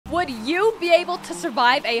Would you be able to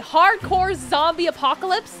survive a hardcore zombie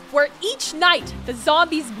apocalypse where each night the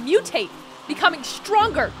zombies mutate, becoming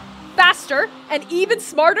stronger, faster, and even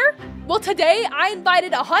smarter? Well, today I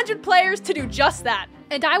invited 100 players to do just that.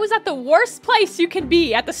 And I was at the worst place you can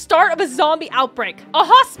be at the start of a zombie outbreak, a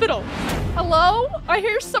hospital. Hello? I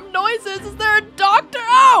hear some noises. Is there a doctor?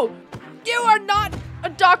 Oh, you are not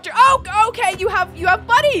a doctor. Oh, okay, you have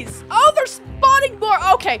buddies. Oh, they're spawning more.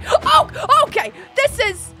 Okay. Oh, okay. This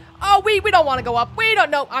is, oh, we don't want to go up. We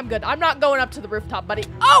don't know. I'm good. I'm not going up to the rooftop, buddy.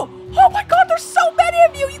 Oh my God, there's so many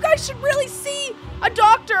of you. You guys should really see a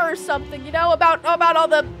doctor or something, you know, about all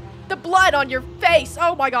the blood on your face.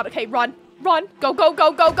 Oh my God. Okay, run. Go. Get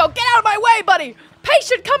out of my way, buddy.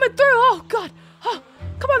 Patient coming through. Oh God. Oh,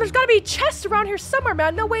 come on, there's gotta be a chest around here somewhere,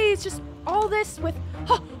 man. No way it's just all this with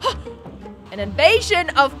an invasion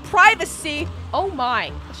of privacy. Oh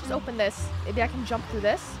my. Let's just open this. Maybe I can jump through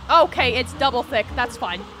this. Okay, it's double thick. That's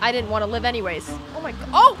fine. I didn't want to live anyways. Oh my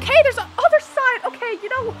God. Okay, there's a other side. Okay, you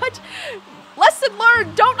know what? Lesson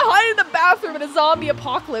learned. Don't hide in the bathroom in a zombie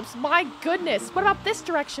apocalypse. My goodness. What about this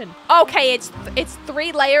direction? Okay, it's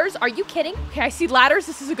 3 layers. Are you kidding? Okay, I see ladders.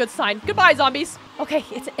 This is a good sign. Goodbye, zombies. Okay,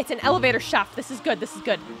 it's an elevator shaft. This is good.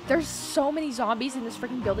 There's so many zombies in this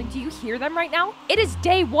freaking building. Do you hear them right now? It is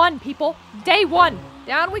day 1, people. Day 1.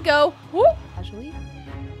 Down we go. Woo. Casually.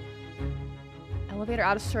 Elevator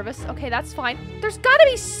out of service. Okay, that's fine. There's gotta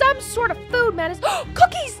be some sort of food, man.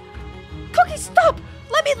 Cookies! Cookies, stop!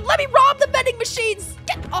 Let me rob the vending machines!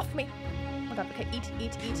 Get off me! Oh my God, okay,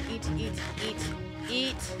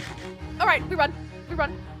 eat. All right, we run.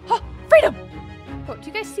 Oh, freedom! Oh, do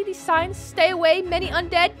you guys see these signs? Stay away, many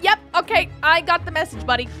undead. Yep, okay, I got the message,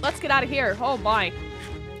 buddy. Let's get out of here. Oh my.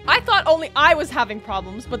 I thought only I was having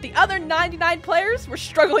problems, but the other 99 players were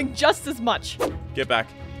struggling just as much. Get back.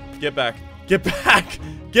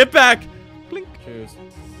 Blink. Cheers.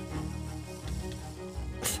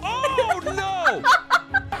 Oh no!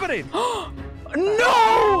 Happening.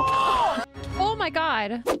 No! Oh my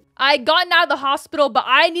God. I had gotten out of the hospital, but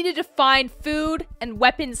I needed to find food and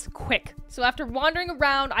weapons quick. So after wandering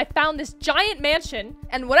around, I found this giant mansion,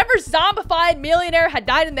 and whatever zombified millionaire had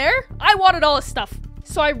died in there, I wanted all his stuff.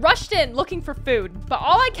 So I rushed in looking for food, but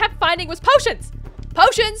all I kept finding was potions.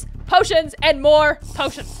 Potions, and more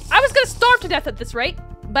potions. I was gonna starve to death at this rate,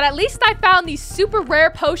 but at least I found these super rare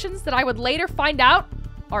potions that I would later find out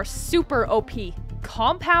are super OP.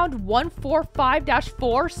 Compound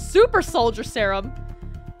 145-4 Super Soldier Serum.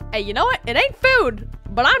 Hey, you know what? It ain't food,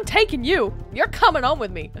 but I'm taking you. You're coming home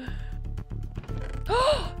with me.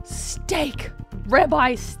 Steak.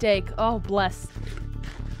 Ribeye steak. Oh, bless.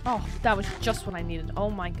 Oh, that was just what I needed. Oh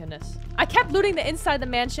my goodness. I kept looting the inside of the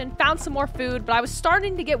mansion, found some more food, but I was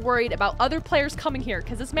starting to get worried about other players coming here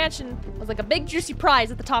because this mansion was like a big juicy prize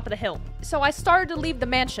at the top of the hill. So I started to leave the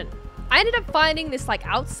mansion. I ended up finding this like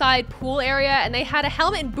outside pool area, and they had a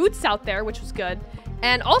helmet and boots out there, which was good.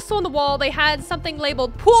 And also on the wall, they had something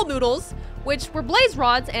labeled pool noodles, which were blaze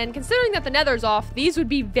rods, and considering that the nether's off, these would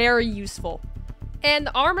be very useful. And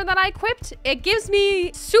the armor that I equipped, it gives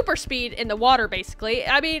me super speed in the water, basically.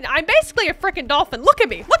 I mean, I'm basically a freaking dolphin. Look at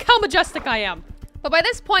me. Look how majestic I am. But by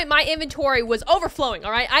this point, my inventory was overflowing,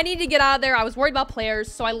 all right? I needed to get out of there. I was worried about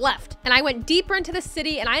players, so I left. And I went deeper into the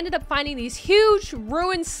city, and I ended up finding these huge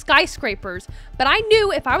ruined skyscrapers. But I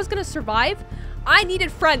knew if I was going to survive, I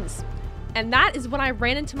needed friends. And that is when I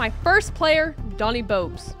ran into my first player, Doni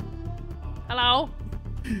Bobes. Hello?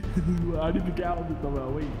 I need to get out of this somewhere.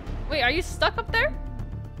 Wait, are you stuck up there?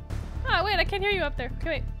 Oh, wait, I can't hear you up there. Okay,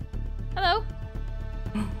 wait. Hello?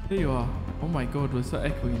 There you are. Oh my God, we're so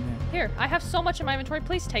echoey in there. Here, I have so much in my inventory.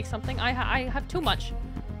 Please take something. I have too much.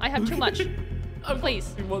 I have too much.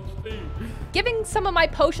 Please. Too much too. Giving some of my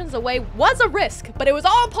potions away was a risk, but it was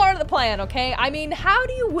all part of the plan, okay? I mean, how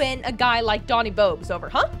do you win a guy like Doni Bobes over,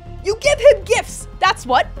 huh? You give him gifts. That's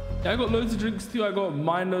what. Yeah, I got loads of drinks too. I got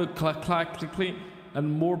minor clack, and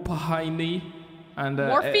more pahini. And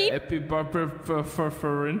morphine?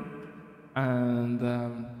 Epibarbarin. And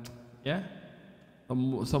yeah.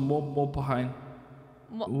 Some more behind.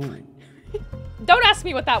 Don't ask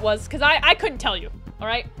me what that was, because I couldn't tell you, all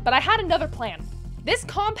right? But I had another plan. This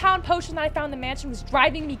compound potion that I found in the mansion was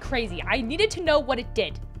driving me crazy. I needed to know what it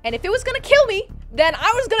did. And if it was gonna kill me, then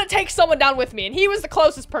I was gonna take someone down with me, and he was the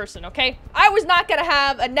closest person, okay? I was not gonna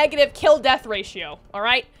have a negative kill-death ratio, all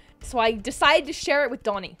right? So I decided to share it with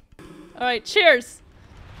Doni. All right, cheers.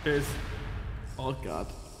 Cheers. Oh, God.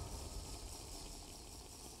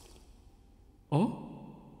 Oh?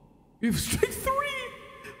 We have strength 3!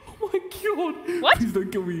 Oh my God! What? Please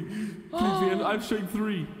don't kill me. Please, I have strength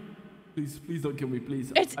 3. Please don't kill me,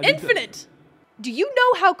 please. It's infinite! Do you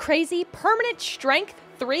know how crazy permanent strength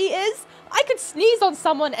 3 is I could sneeze on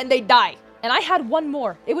someone and they'd die. And I had one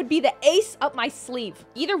more. It would be the ace up my sleeve.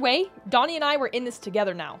 Either way, Doni and I were in this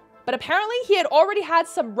together now. But apparently he had already had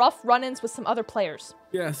some rough run-ins with some other players.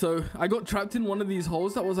 Yeah, so I got trapped in one of these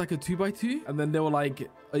holes that was like a 2x2. And then they were like,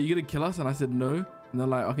 are you gonna kill us? And I said no. And they're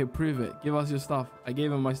like, okay, prove it. Give us your stuff. I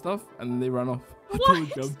gave them my stuff and then they ran off. What? I'm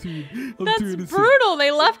That's brutal.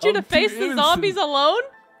 They left you to face the zombies alone?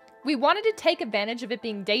 We wanted to take advantage of it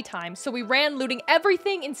being daytime, so we ran looting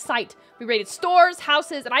everything in sight. We raided stores,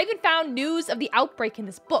 houses, and I even found news of the outbreak in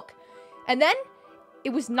this book. And then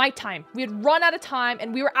it was nighttime. We had run out of time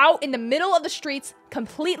and we were out in the middle of the streets,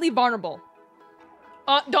 completely vulnerable.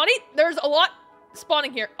 Doni, there's a lot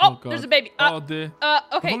spawning here. Oh, there's a baby. Oh, dear.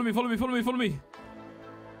 Okay. Follow me, follow me, follow me, follow me.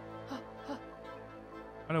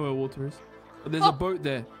 I know where water is. But there's a boat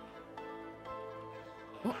there.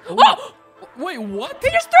 Oh! Wait, what? He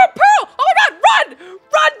just threw a pearl! Oh my god, run!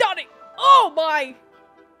 Run, Doni! Oh my.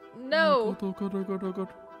 No. Oh god.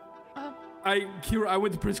 Kira, I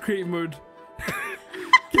went to press creative mode.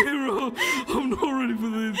 Kira, I'm not ready for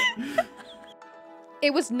this.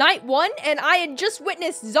 It was night 1 and I had just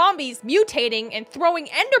witnessed zombies mutating and throwing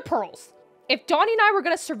ender pearls. If Doni and I were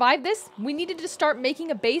gonna survive this, we needed to start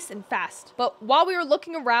making a base and fast. But while we were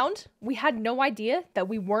looking around, we had no idea that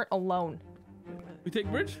we weren't alone. We take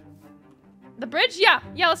bridge? The bridge? Yeah,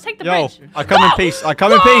 let's take the bridge. I come in peace. I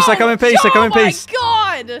come in peace. I come in peace. I come in peace.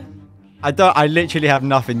 Oh my god! I literally have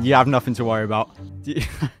nothing. You have nothing to worry about. Do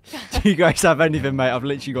you guys have anything, mate? I've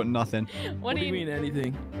literally got nothing. What do you mean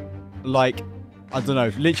anything? Like, I don't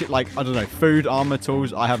know. Literally, like, I don't know. Food, armor,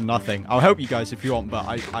 tools. I have nothing. I'll help you guys if you want, but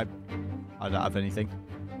I don't have anything.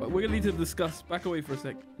 But we're gonna need to discuss. Back away for a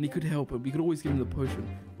sec. And he could help, and we could always give him the potion.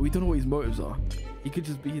 But we don't know what his motives are. He could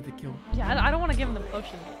just be here to kill. Yeah, I don't want to give him the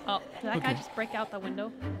potion. Oh, did that guy just break out the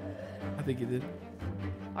window? I think he did.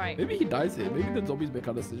 All right. Maybe he dies here. Maybe the zombies make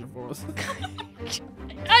our decision for us.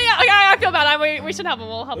 I feel bad. We should help him.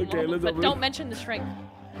 We'll help him. Let's but don't mention the shrink.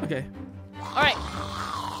 Okay. All right.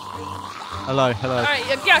 Hello. All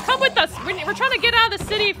right. Yeah, come with us. We're trying to get out of the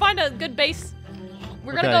city, find a good base.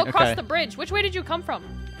 We're gonna go across the bridge. Which way did you come from?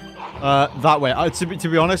 That way. To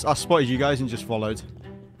be honest, I spotted you guys and just followed.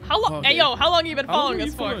 How long? Okay. Hey, yo, how long have you been following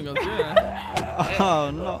us for? Yeah. Oh,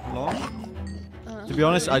 not long. To be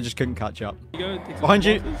honest, I just couldn't catch up. Behind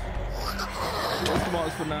you.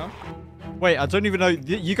 Tomatoes for now. Wait, I don't even know.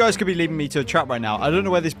 You guys could be leading me to a trap right now. I don't know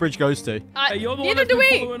where this bridge goes to. Hey, you're the one that's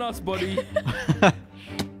been following us, buddy.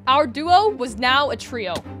 Our duo was now a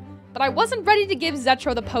trio, but I wasn't ready to give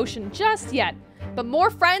Zetro the potion just yet. But more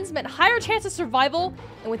friends meant higher chance of survival,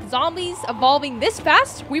 and with zombies evolving this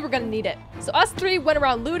fast, we were gonna need it. So us 3 went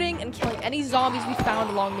around looting and killing any zombies we found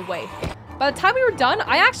along the way. By the time we were done,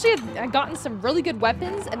 I actually had gotten some really good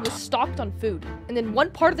weapons and was stocked on food. And in one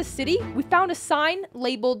part of the city, we found a sign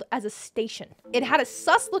labeled as a station. It had a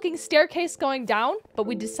sus-looking staircase going down, but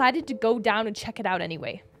we decided to go down and check it out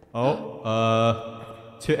anyway.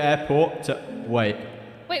 To airport, wait.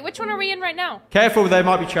 Wait, which one are we in right now? Careful, there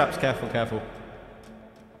might be traps. Careful.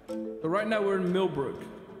 So right now we're in Millbrook.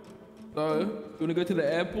 So, you wanna go to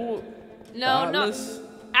the airport? No, Atlas?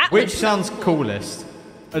 Atlas. Which sounds coolest?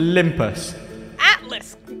 Olympus.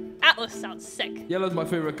 Atlas. Atlas sounds sick. Yellow's my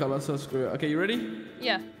favorite color, so screw it. Okay, you ready?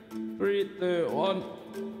 Yeah. 3, 2, 1.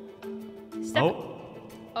 Step.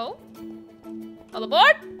 Oh? All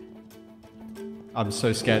aboard? I'm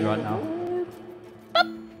so scared right now.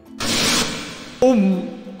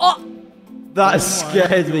 Oh! That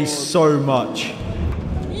scared me so much.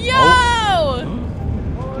 Yo!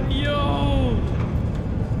 Yo!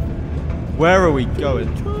 Where are we going?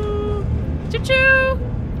 Choo-choo!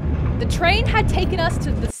 The train had taken us to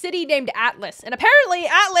the city named Atlas, and apparently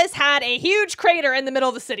Atlas had a huge crater in the middle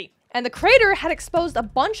of the city. And the crater had exposed a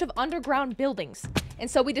bunch of underground buildings, and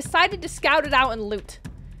so we decided to scout it out and loot.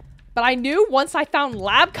 But I knew once I found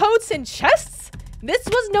lab coats and chests, this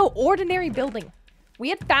was no ordinary building. We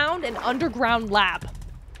had found an underground lab.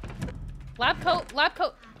 Lab coat.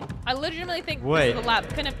 I legitimately think this is the lab.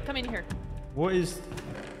 Come in here. What is...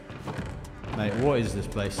 Mate, what is this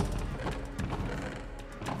place?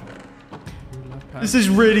 This is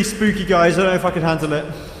really spooky, guys. I don't know if I can handle it.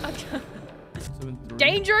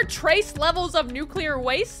 Danger, trace levels of nuclear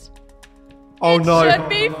waste. Oh no. Should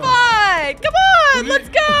be fine. Come on, let's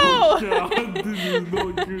go. Oh, God, this is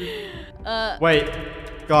not good. Wait,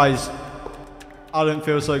 guys. I don't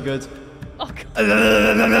feel so good. Oh, God.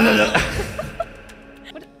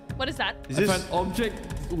 What is that? Is I this... found object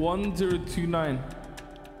 1029.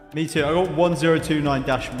 Me too. I got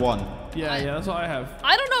 1029-1. Yeah, that's what I have.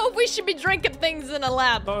 I don't know if we should be drinking things in a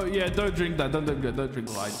lab. Oh yeah, don't drink that. Don't drink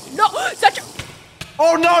the light. No, such a...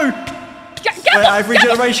 Oh no! Get Wait, I have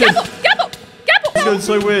regeneration. Gabble! It's going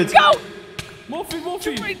so weird. Go!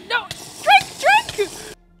 Morphine. No! Drink!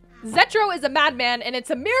 Zetro is a madman, and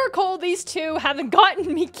it's a miracle these two haven't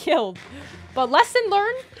gotten me killed. But lesson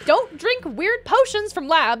learned, don't drink weird potions from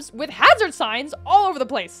labs with hazard signs all over the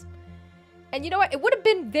place. And you know what? It would have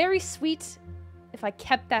been very sweet if I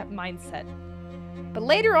kept that mindset. But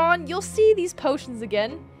later on, you'll see these potions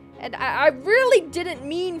again, and I really didn't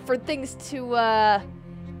mean for things to,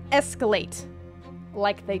 escalate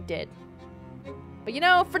like they did. But you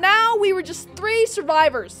know, for now, we were just 3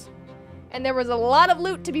 survivors. And there was a lot of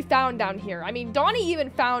loot to be found down here. I mean, Doni even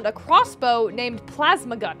found a crossbow named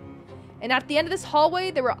Plasma Gun. And at the end of this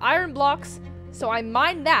hallway, there were iron blocks, so I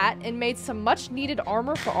mined that and made some much needed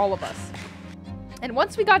armor for all of us. And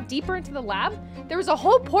once we got deeper into the lab, there was a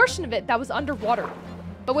whole portion of it that was underwater.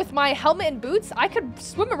 But with my helmet and boots, I could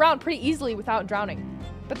swim around pretty easily without drowning.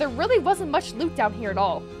 But there really wasn't much loot down here at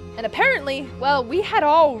all. And apparently, well, we had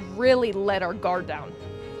all really let our guard down.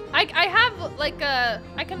 I have, like,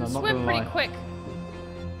 I can swim pretty quick.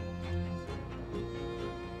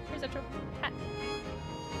 Here's a hat.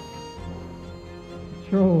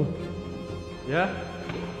 Sure. Yeah?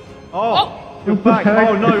 Oh, you're back.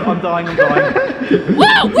 Oh no, I'm dying.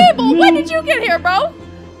 Whoa, Weeble, when did you get here, bro?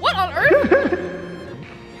 What on earth?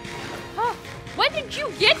 Huh? When did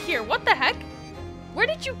you get here? What the heck? Where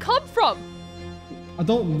did you come from? I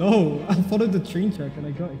don't know. I followed the train track and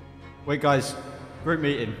I got it. Wait, guys. Group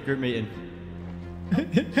meeting.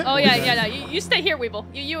 Oh yeah, no, you stay here, Weeble.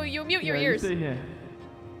 You mute your ears. You stay here.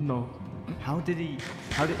 No. How did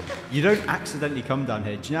you don't accidentally come down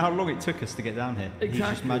here. Do you know how long it took us to get down here? Exactly. He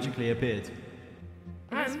just magically appeared.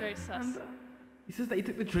 That's very sus. He says that he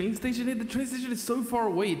took the train station here. The train station is so far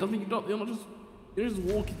away. You're just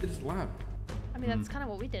walking to this lab. I mean, that's kind of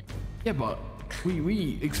what we did. Yeah, but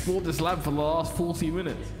we explored this lab for the last 40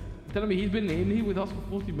 minutes. You're telling me he's been in here with us for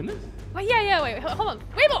 40 minutes? Wait, yeah, wait, hold on.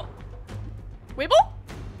 Weeble?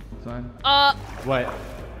 Sorry. Wait.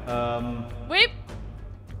 Weeb?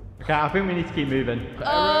 Okay, I think we need to keep moving.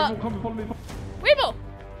 Everyone, come follow me. Weeble?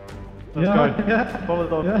 Let's go. Yeah. Follow the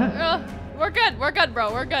dog. Yeah. We're good,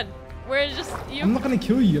 bro. We're good. We're just you. I'm not gonna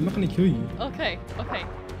kill you. Okay.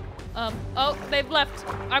 Oh, they've left.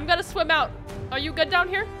 I'm gonna swim out. Are you good down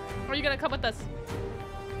here? Or are you gonna come with us?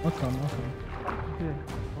 I'll come.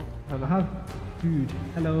 I have food.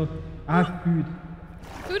 Hello. I have food.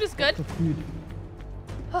 Food is good. Food.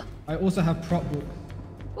 I also have prop books.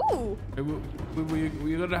 Ooh.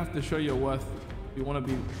 We're gonna have to show your worth. You wanna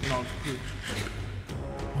be in our crew.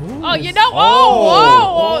 Oh, you know,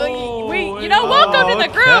 you know, welcome to the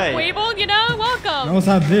group, Weeble, you know, welcome. I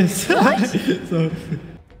also have this. So.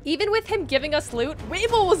 Even with him giving us loot,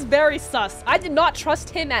 Weeble was very sus. I did not trust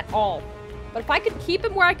him at all. But if I could keep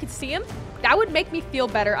him where I could see him, that would make me feel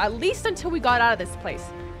better, at least until we got out of this place.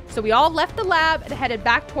 So we all left the lab and headed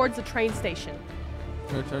back towards the train station.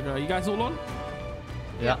 Okay. You guys all on?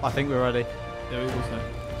 Yeah, I think we're ready. Yeah, we will say.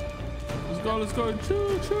 Let's go.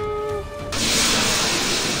 Choo.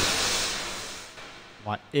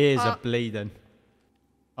 My ears are bleeding.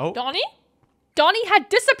 Oh. Doni had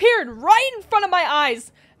disappeared right in front of my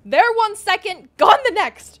eyes. There 1 second, gone the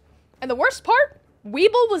next. And the worst part,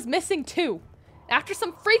 Weeble was missing too. After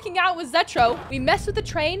some freaking out with Zetro, we messed with the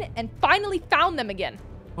train and finally found them again.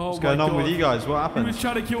 Oh, what's going on with you guys? What happened? He was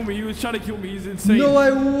trying to kill me. He's insane. No,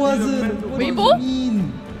 I wasn't. What do you Weeble?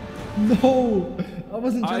 mean? No, I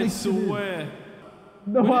wasn't trying to kill you. I swear.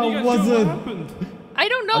 No, I wasn't. What happened? I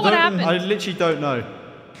don't know what happened. I literally don't know.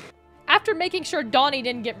 After making sure Doni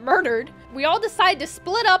didn't get murdered, we all decided to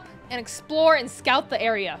split up and explore and scout the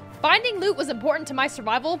area. Finding loot was important to my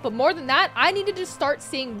survival, but more than that, I needed to start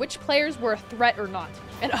seeing which players were a threat or not.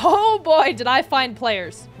 And oh boy, did I find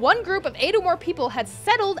players. One group of 8 or more people had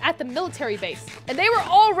settled at the military base, and they were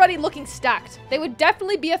already looking stacked. They would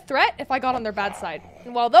definitely be a threat if I got on their bad side.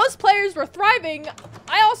 And while those players were thriving,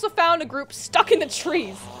 I also found a group stuck in the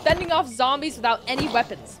trees, fending off zombies without any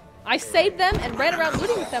weapons. I saved them and ran around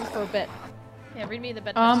looting with them for a bit. Yeah, read me the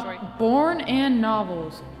bedtime story. Born and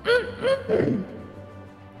novels.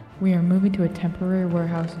 We are moving to a temporary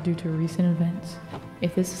warehouse due to recent events.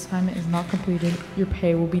 If this assignment is not completed, your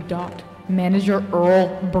pay will be docked. Manager Earl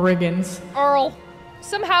Briggins. Earl.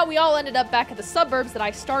 Somehow we all ended up back at the suburbs that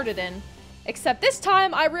I started in. Except this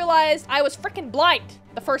time I realized I was freaking blind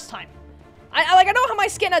the first time. I know how my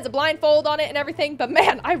skin has a blindfold on it and everything, but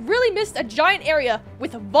man, I really missed a giant area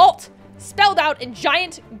with vault spelled out in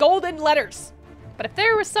giant golden letters. But if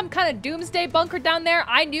there was some kind of doomsday bunker down there,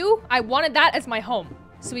 I knew I wanted that as my home.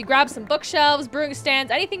 So we grabbed some bookshelves, brewing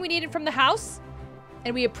stands, anything we needed from the house,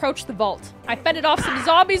 and we approached the vault. I fended off some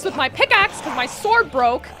zombies with my pickaxe because my sword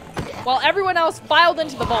broke, while everyone else filed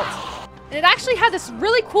into the vault. And it actually had this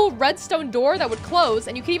really cool redstone door that would close,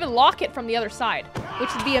 and you could even lock it from the other side,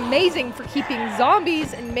 which would be amazing for keeping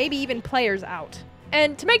zombies and maybe even players out.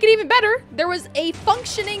 And to make it even better, there was a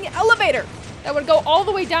functioning elevator that would go all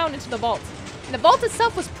the way down into the vault. And the vault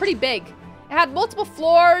itself was pretty big. It had multiple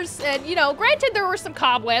floors, and you know, granted there were some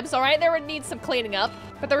cobwebs, all right? There would need some cleaning up,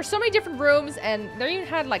 but there were so many different rooms, and there even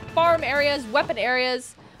had like farm areas, weapon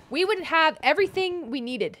areas. We would have everything we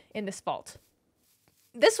needed in this vault.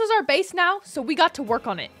 This was our base now, so we got to work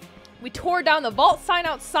on it. We tore down the vault sign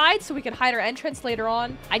outside so we could hide our entrance later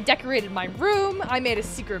on. I decorated my room. I made a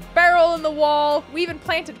secret barrel in the wall. We even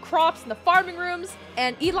planted crops in the farming rooms.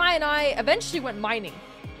 And Eli and I eventually went mining.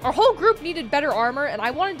 Our whole group needed better armor, and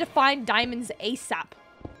I wanted to find diamonds ASAP.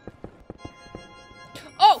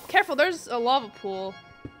 Oh, careful, there's a lava pool.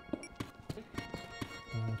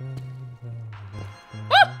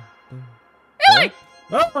 Oh! Eli!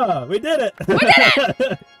 Oh, we did it! We did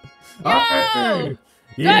it! Yo!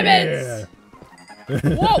 Yeah. Diamonds!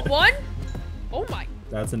 Whoa, 1? Oh my.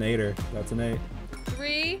 That's an 8er. That's an 8.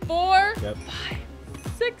 3, 4, Yep. 5,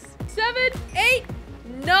 6, 7, 8,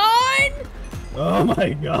 9! Oh my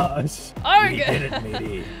gosh. Oh my We did it,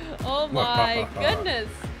 matey. Oh my goodness.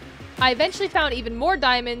 I eventually found even more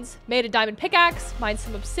diamonds, made a diamond pickaxe, mined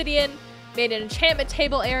some obsidian, made an enchantment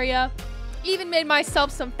table area, even made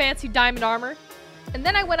myself some fancy diamond armor. And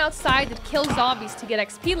then I went outside to kill zombies to get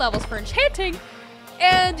XP levels for enchanting.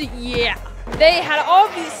 And yeah, they had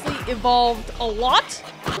obviously evolved a lot.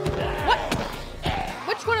 What?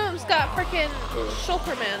 Which one of them's got freaking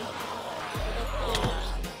Shulker Man?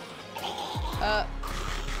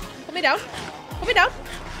 Put me down. Put me down.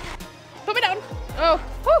 Put me down. Oh,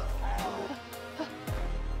 whew.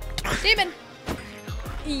 Demon.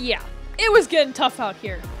 Yeah, it was getting tough out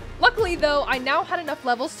here. Luckily though, I now had enough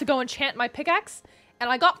levels to go enchant my pickaxe, and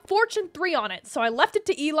I got Fortune 3 on it, so I left it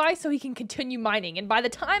to Eli so he can continue mining. And by the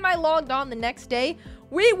time I logged on the next day,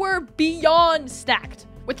 we were beyond stacked.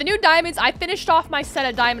 With the new diamonds, I finished off my set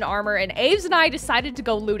of diamond armor, and Aves and I decided to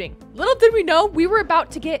go looting. Little did we know, we were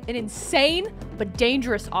about to get an insane but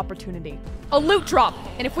dangerous opportunity. A loot drop,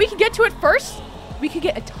 and if we could get to it first, we could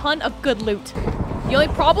get a ton of good loot. The only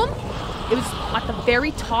problem? It was at the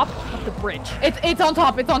very top of the bridge. It's on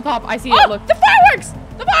top. It's on top. I see Oh, it. Look. the fireworks!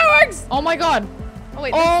 The fireworks! Oh my god. Oh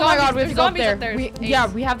wait, Oh there's my zombies, god. We have there's to go up zombies there. up there. Yeah,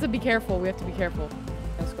 Ace. we have to be careful. We have to be careful.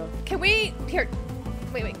 Let's go. Can we, here,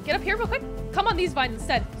 wait, get up here real quick. Come on these vines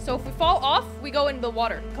instead. So if we fall off, we go into the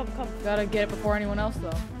water. Come. Gotta get it before anyone else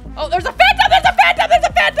though. Oh, there's a phantom! There's a phantom! There's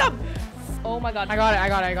a phantom! Oh my god. I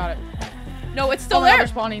got it. No, it's still Oh my god, there. they're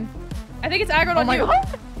spawning. I think it's aggroed Oh on my you.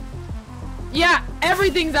 god. Yeah,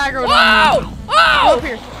 everything's aggroed Whoa! on me. Go Oh! up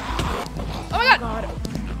here. Oh my god. God.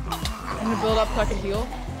 I'm gonna build up so I can heal.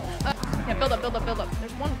 Yeah, build up.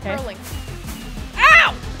 There's one Okay. curling.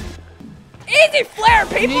 Ow! Easy flare,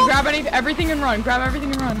 You need to people! grab everything and run. Grab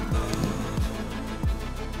everything and run.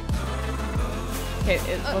 Okay,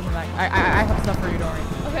 it wasn't that. I have stuff for you, don't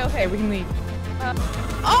worry. Okay. We can leave.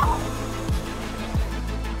 Oh!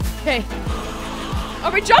 Okay.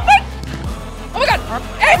 Are we jumping? Oh my god!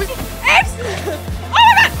 Aves! Aves! Oh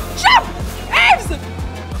my god! Jump! Aves!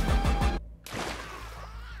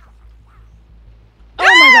 Oh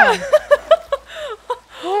my god.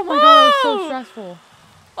 Oh my god, that was so stressful.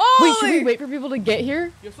 Holy. Wait, should we wait for people to get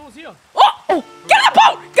here? Yo, someone's here. Oh! Get in the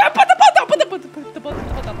boat! Put the boat down! Put the boat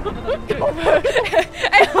down!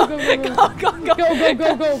 Hey,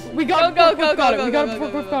 Go. We got Go, it. We got it. go.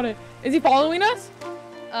 Quiff got it. Is he following us?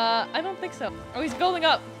 I don't think so. Oh, he's building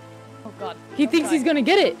up. Oh god. He thinks he's gonna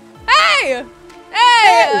get it. Hey!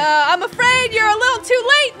 Hey! I'm afraid you're a little too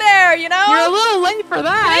late there, you know? You're a little late for Can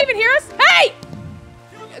that. they even hear us? Hey!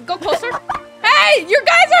 Go closer. Hey! You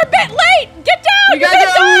guys are a bit late! Get down! You You're guys are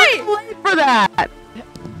a gonna die! little late for that.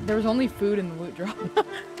 There was only food in the loot drop.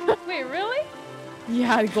 Wait, really?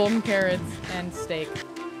 Yeah, golden carrots and steak.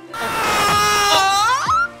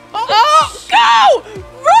 Oh! Go!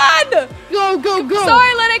 Run! Go.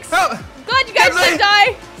 Sorry, Linux. Oh. Glad you guys didn't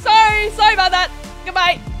die. Sorry about that.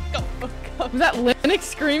 Goodbye. Go. Was that Linux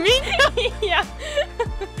screaming? Yeah.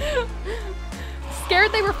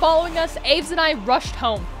 Scared they were following us, Aves and I rushed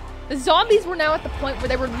home. The zombies were now at the point where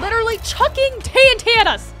they were literally chucking TNT at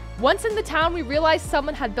us. Once in the town, we realized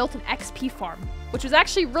someone had built an XP farm, which was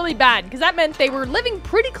actually really bad because that meant they were living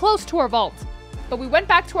pretty close to our vault. But we went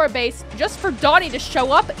back to our base just for Doni to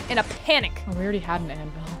show up in a panic. Oh, we already had an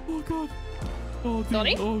anvil. Oh god. Oh, dude.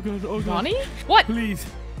 Doni? Oh god. Donnie? What? Please.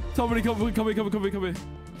 Somebody come here.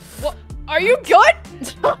 What? Are you good?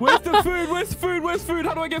 Where's the food? Where's food?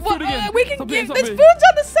 How do I get food again? We can Stop give. me, This stop food's me.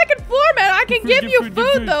 on the second floor, man. I can give you Give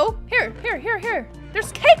food food. though. Here.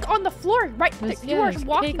 There's cake on the floor, right? There's- You yeah, are there's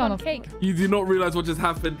walking cake on on the cake. You do not realize what just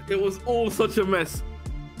happened. It was all such a mess.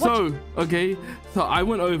 So, okay, so I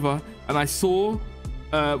went over and I saw,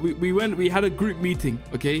 we had a group meeting,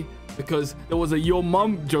 okay, because there was a your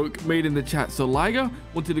mum joke made in the chat. So Liger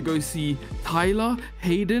wanted to go see Tyler,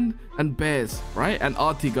 Hayden, and Bears, right? And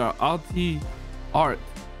Art. Yeah,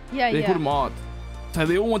 They called him Art. So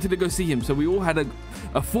they all wanted to go see him. So we all had a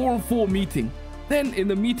 4-on-4 meeting. Then in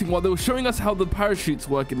the meeting, while they were showing us how the parachutes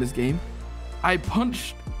work in this game, I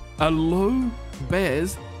punched a low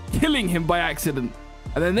Bears, killing him by accident.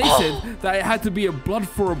 And then they said that it had to be a blood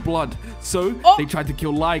for a blood. So they tried to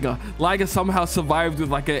kill Liger. Liger somehow survived with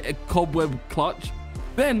like a cobweb clutch.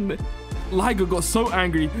 Then Liger got so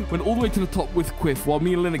angry, went all the way to the top with Quiff, while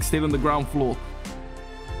me and Linux stayed on the ground floor.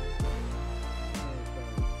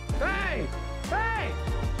 Hey! Hey!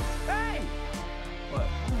 Hey! What?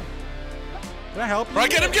 Can I help? Right,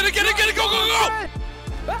 get him, get it, go, go,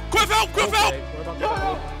 go! Quiff help, Quiff help!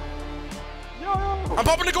 I'm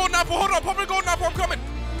popping the golden apple, hold on, popping the golden apple, I'm coming.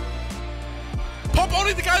 Pop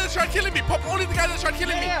only the guy that's tried killing me, pop only the guy that's tried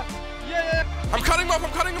killing me. Yeah. I'm cutting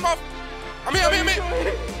him off. I'm here.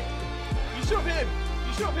 You shoot him.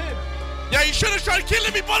 Yeah, you should have tried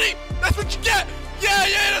killing me, buddy. That's what you get. Yeah,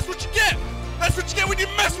 that's what you get. That's what you get when you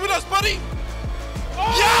mess with us, buddy.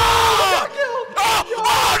 Yeah!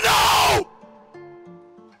 Oh no!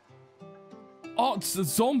 Art's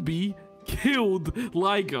zombie killed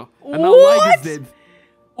Liger. And now What? Liger's dead.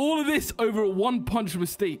 All of this over a one-punch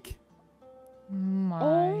mistake.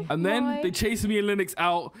 My. And then they chased me and Linux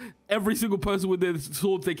out. Every single person with their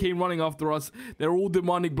swords, they came running after us. They're all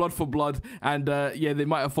demanding blood for blood. And yeah, they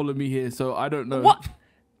might have followed me here. So I don't know. What?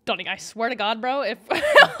 Donnie, I swear to God, bro, if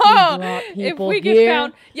people we get here.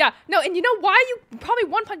 found, yeah, no, and you know why you probably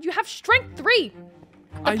one punch? You have strength 3.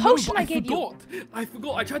 I know, potion but I gave you. I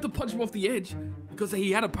forgot. I tried to punch him off the edge because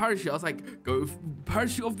he had a parachute. I was like, go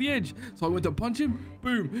parachute off the edge. So I went to punch him.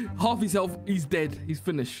 Boom. Half his health. He's dead. He's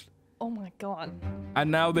finished. Oh my God.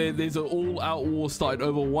 And now there's an all-out war started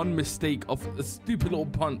over one mistake of a stupid little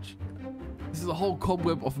punch. This is a whole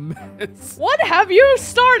cobweb of mess. What have you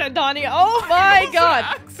started, Donnie? Oh my God.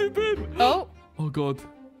 Accident. Oh. Oh God.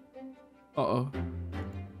 Uh-oh.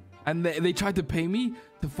 And they tried to pay me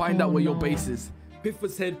to find out where your base is.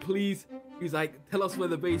 Piffa said, please. He's like, tell us where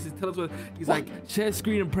the base is. Tell us where. He's like, share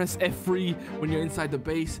screen and press F3 when you're inside the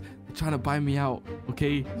base. They're trying to buy me out,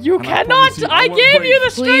 okay? You And cannot. I won't gave break. you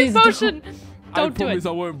the strength Please potion. I Don't do promise it.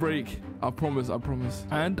 I won't break. I promise.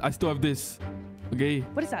 And I still have this, okay?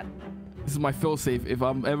 What is that? This is my failsafe. If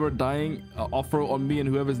I'm ever dying, I'll throw it on me and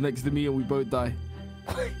whoever's next to me and we both die.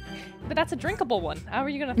 But that's a drinkable one. How are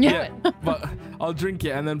you gonna throw it? But I'll drink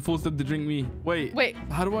it and then force them to drink me. Wait.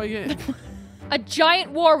 How do I get it? A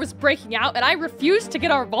giant war was breaking out, and I refused to get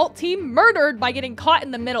our vault team murdered by getting caught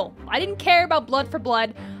in the middle. I didn't care about blood for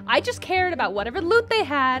blood. I just cared about whatever loot they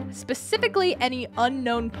had, specifically any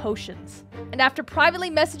unknown potions. And after privately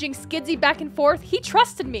messaging Skiddzie back and forth, he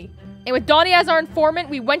trusted me. And with Donnie as our informant,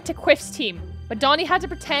 we went to Quiff's team. But Donnie had to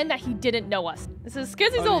pretend that he didn't know us. This is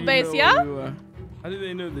Skidzie's old base, yeah? How did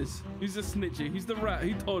they know this? Who's the snitcher? Who's the rat?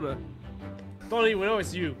 Who told her? Don't even know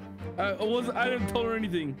it's you. I didn't tell her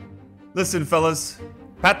anything. Listen, fellas,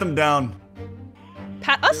 pat them down.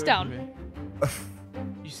 Pat us down.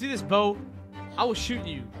 You see this bow? I will shoot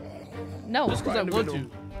you. No. Just because I want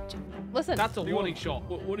to. Listen. That's a warning shot.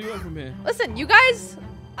 What do you want from here? Listen, you guys,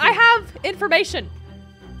 I have information.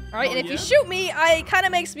 All right, and if you shoot me, it kind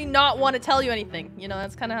of makes me not want to tell you anything. You know,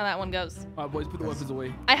 that's kind of how that one goes. All right, boys, put the weapons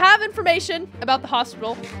away. I have information about the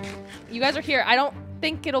hospital. You guys are here. I don't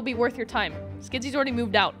think it'll be worth your time. Skidzie's already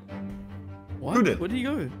moved out. What? Who did? Where did he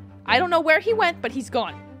go? I don't know where he went, but he's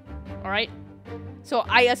gone. All right? So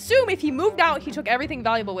I assume if he moved out, he took everything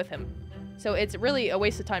valuable with him. So it's really a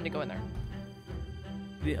waste of time to go in there.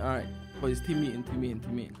 Yeah, all right, boys, team meeting.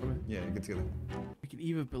 Come on. Yeah, get together. We can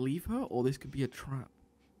either believe her or this could be a trap.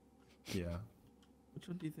 Yeah. Which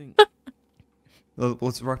one do you think?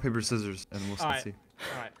 Let's rock, paper, scissors, and we'll Alright. see.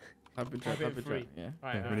 Alright. I've been trapped. Three. Yeah.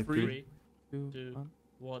 Alright, ready? 3, 2, 2, 1.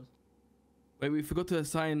 1. Wait, we forgot to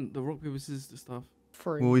assign the rock paper scissors stuff.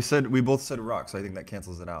 Free. Well, we both said rock, so I think that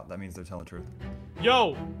cancels it out. That means they're telling the truth.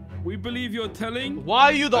 Yo! We believe you're telling Why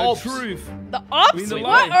are you the ops? truth. The ops? mean the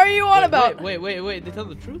What lie. are you on about? Wait. They tell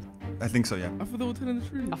the truth? I think so, yeah. I thought they were telling the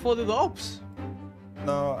truth. I thought they're the ops.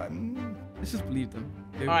 No, Let's just believe them.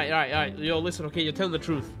 Okay, Alright. Yo, listen, okay, you're telling the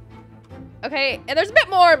truth. Okay, and there's a bit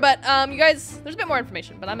more, but you guys, there's a bit more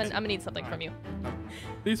information, but I'm gonna need something from you.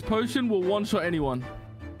 This potion will one-shot anyone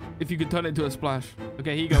if you could turn it into a splash.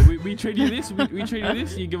 Okay, here you go. We trade you this. We trade you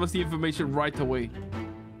this. You give us the information right away.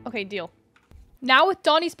 Okay, deal. Now with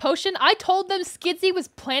Donnie's potion, I told them Skiddzie was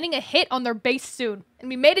planning a hit on their base soon. And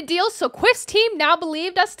we made a deal so Quiff's team now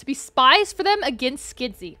believed us to be spies for them against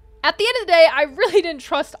Skiddzie. At the end of the day, I really didn't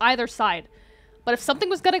trust either side. But if something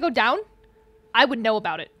was gonna go down, I would know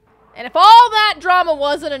about it. And if all that drama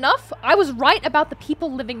wasn't enough, I was right about the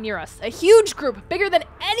people living near us. A huge group, bigger than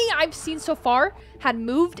any I've seen so far, had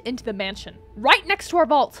moved into the mansion, right next to our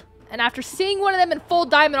vault. And after seeing one of them in full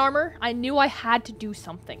diamond armor, I knew I had to do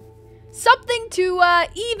something. Something to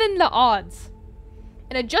even the odds.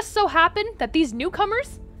 And it just so happened that these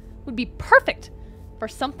newcomers would be perfect for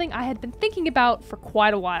something I had been thinking about for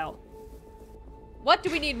quite a while. What do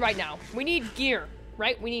we need right now? We need gear,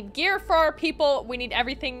 right? We need gear for our people. We need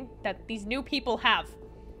everything that these new people have,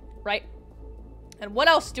 right? And what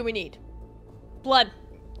else do we need? Blood.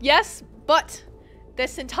 Yes, but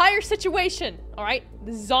this entire situation, all right?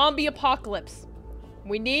 The zombie apocalypse.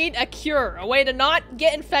 We need a cure, a way to not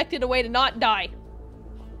get infected, a way to not die.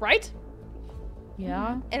 Right?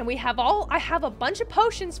 Yeah. And I have a bunch of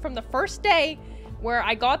potions from the first day where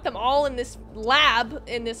I got them all in this lab,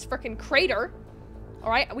 in this freaking crater. All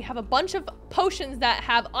right? We have a bunch of potions that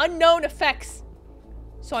have unknown effects.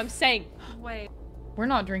 So I'm saying, wait. We're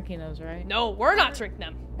not drinking those, right? No, we're not drinking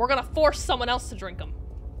them. We're gonna force someone else to drink them.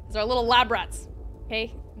 These are little lab rats,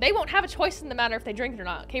 okay? They won't have a choice in the matter if they drink it or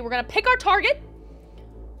not, okay? We're gonna pick our target.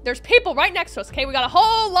 There's people right next to us, okay? We got a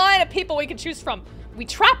whole line of people we can choose from. We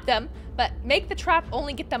trap them, but make the trap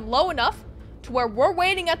only get them low enough to where we're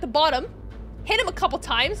waiting at the bottom, hit them a couple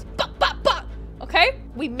times, okay?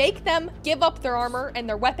 We make them give up their armor and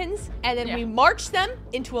their weapons, and then we march them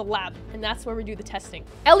into a lab, and that's where we do the testing.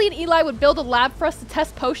 Ellie and Eli would build a lab for us to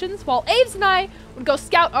test potions, while Aves and I would go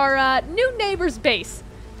scout our new neighbor's base,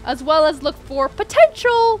 as well as look for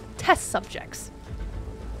potential test subjects.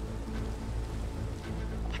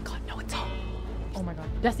 Oh my god.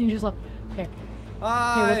 Destiny just left. Okay.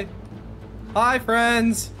 Hi. Hi,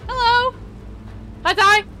 friends. Hello. Hi,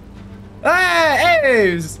 Ty. Hey,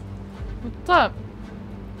 Aves. What's up?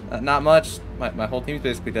 Not much. My whole team's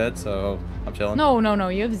basically dead, so I'm chilling. No.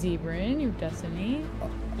 You have Zebrin. You have Destiny.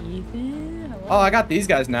 Ethan. Hello. Oh, I got these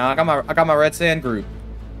guys now. I got my red sand group.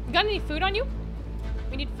 You got any food on you?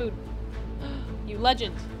 We need food. You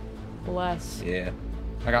legend. Bless. Yeah.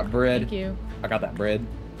 I got bread. Thank you. I got that bread.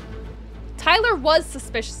 Tyler was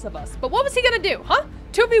suspicious of us, but what was he gonna do, huh?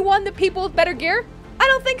 2v1 the people with better gear? I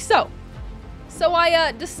don't think so. So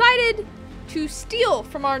I decided to steal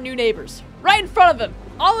from our new neighbors, right in front of them,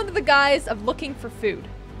 all under the guise of looking for food.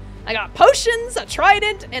 I got potions, a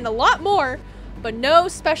trident, and a lot more, but no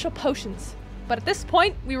special potions. But at this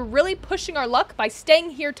point, we were really pushing our luck by staying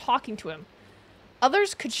here talking to him.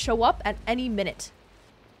 Others could show up at any minute.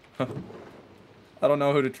 I don't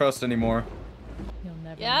know who to trust anymore.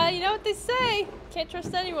 Yeah, you know what they say. Can't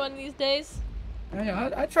trust anyone these days. Yeah,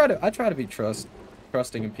 I try to be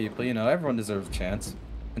trusting in people. You know, everyone deserves a chance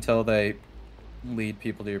until they lead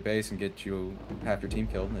people to your base and get you half your team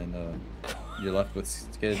killed, and you're left with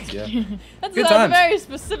kids. Yeah, that's good a times. very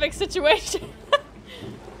specific situation.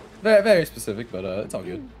 very, very specific, but it's all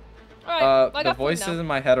good. All right, the voices in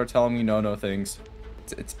my head are telling me no things.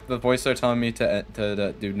 It's the voices are telling me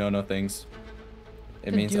to do no things.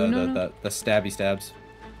 It means the stabby stabs.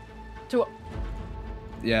 To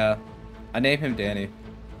yeah, I name him Danny.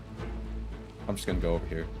 I'm just gonna go over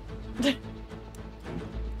here.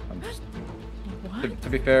 I'm just. To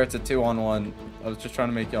be fair, it's a 2-on-1. I was just trying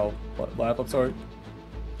to make y'all laugh. I'm sorry.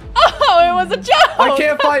 Oh, it was a joke. I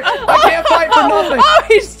can't fight. I can't fight for nothing. Oh,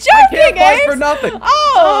 he's joking, I can't fight Aves. for nothing.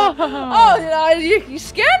 Oh, you know, you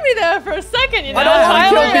scared me there for a second. You know, I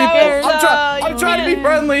don't want to kill Tyler, people. I'm trying to be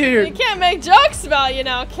friendly here. You can't make jokes about, you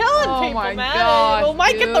know, killing people, my man. gosh, We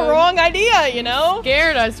might get the wrong idea, you know.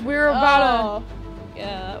 Scared us. We were about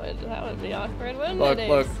Yeah, that would be awkward, wouldn't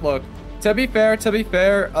it? Look. To be fair,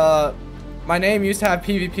 my name used to have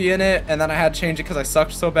PvP in it, and then I had to change it because I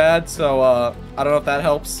sucked so bad. So I don't know if that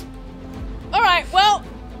helps. All right, well,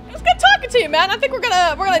 it was good talking to you, man. I think we're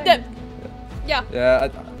gonna dip. Yeah. Yeah,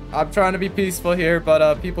 I'm trying to be peaceful here,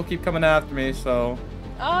 but people keep coming after me, so.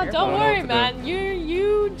 Oh, don't worry, man.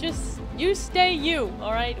 You stay you.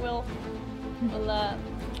 All right, we'll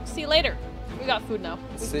see you later. We got food now.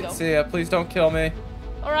 See ya. Please don't kill me.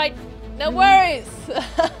 All right, no worries.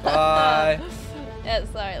 Bye. Yes.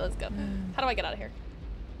 All right, let's go. How do I get out of here?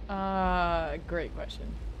 Great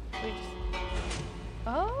question.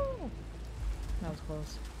 Oh. That was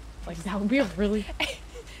close. Like, that would be a really...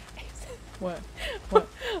 What?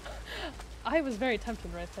 I was very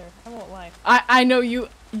tempted right there. I won't lie. I know you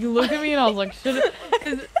looked at me and I was like,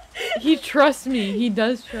 he trusts me. He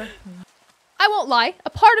does trust me. I won't lie,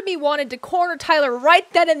 a part of me wanted to corner Tyler right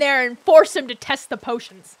then and there and force him to test the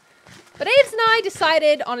potions. But Aves and I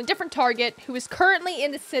decided on a different target who is currently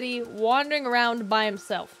in the city wandering around by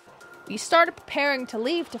himself. We started preparing to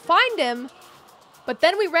leave to find him, but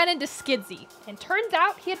then we ran into Skiddzie, and turns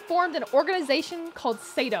out he had formed an organization called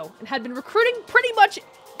Sado and had been recruiting pretty much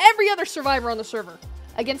every other survivor on the server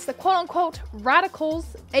against the quote-unquote radicals,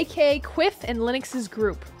 aka Quiff and Linux's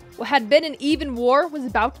group. What had been an even war was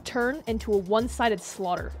about to turn into a one-sided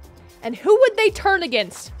slaughter. And who would they turn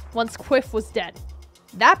against once Quiff was dead?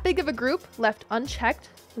 That big of a group left unchecked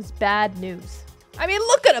was bad news. I mean,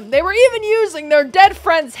 look at them. They were even using their dead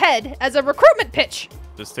friend's head as a recruitment pitch.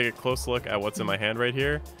 Just take a close look at what's in my hand right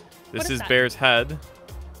here. This is that? Bear's head.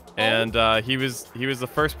 And he was the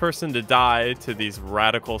first person to die to these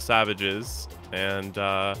radical savages. And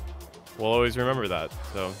we'll always remember that.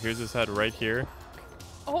 So here's his head right here.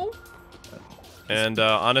 Oh. And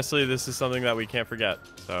honestly, this is something that we can't forget.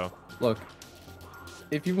 So Look,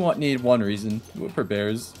 if you need one reason for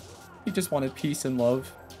Bears, he just wanted peace and love.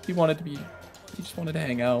 He just wanted to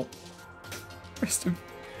hang out.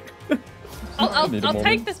 I'll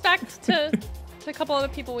take this back to a couple other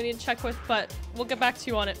people we need to check with, but we'll get back to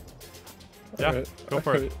you on it. yeah, go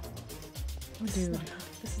for it. Oh, dude.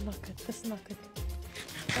 This is not good. This is not good.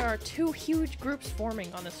 There are two huge groups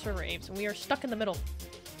forming on this server, Aves, and we are stuck in the middle.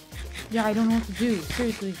 Yeah, I don't know what to do.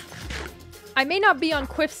 Seriously. I may not be on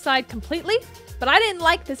Quiff's side completely, but I didn't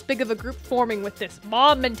like this big of a group forming with this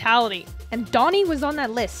mob mentality. And Doni was on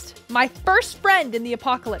that list. My first friend in the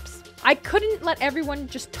apocalypse. I couldn't let everyone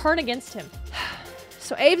just turn against him.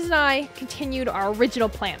 So Aves and I continued our original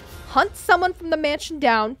plan. Hunt someone from the mansion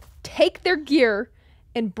down, take their gear,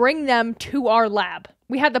 and bring them to our lab.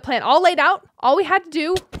 We had the plan all laid out. All we had to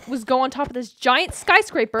do was go on top of this giant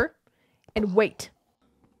skyscraper and wait.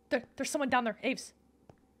 There's someone down there, Aves.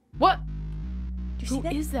 What? Do you see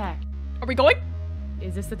that? Who is that? Are we going?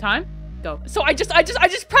 Is this the time? Go. So I just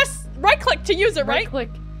press right click to use it, right? Right click.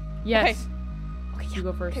 Yes. Okay, yeah. You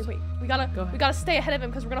go first. Okay, wait. We gotta stay ahead of him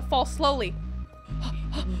because we're gonna fall slowly. Go.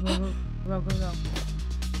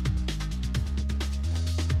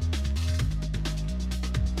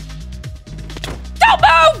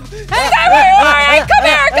 Don't move! Hey, hey, come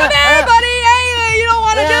here, buddy! Hey, you don't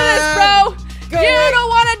want to do this, bro! You don't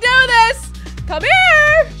want to do this! Come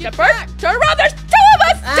here! Shepard, turn around, there's two of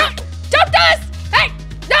us! Don't do this! Hey,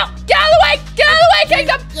 no! Get out of the way! Get out of the way,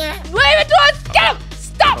 Kingdom! Leave it to us! Get him!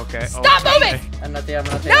 Stop! Okay. Stop moving!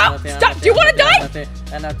 No! Stop! Do you want to die?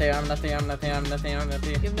 I'm nothing.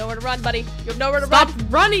 You have nowhere to run, buddy. You have nowhere to Stop run.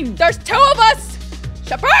 running! There's two of us!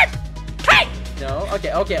 Shepard! Hey! No,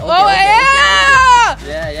 okay. Oh, yeah!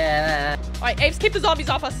 Yeah. Alright, Aves, keep the zombies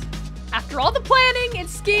off us. After all the planning and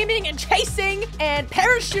scheming and chasing and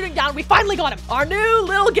parachuting down, we finally got him. Our new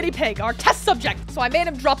little guinea pig, our test subject. So I made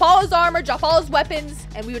him drop all his armor, drop all his weapons,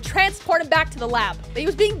 and we would transport him back to the lab. But he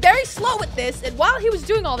was being very slow with this, and while he was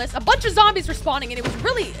doing all this, a bunch of zombies were spawning, and it was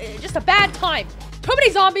really just a bad time. Too many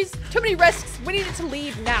zombies, too many risks. We needed to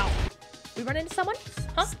leave now. We run into someone?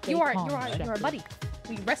 Huh? You're a buddy.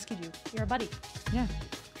 We rescued you. You're a buddy. Yeah.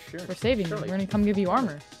 Sure. We're saving you. We're gonna come give you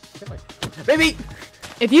armor. Baby!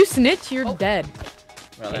 If you snitch, you're dead.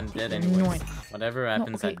 Well, I'm dead anyways. Annoying. Whatever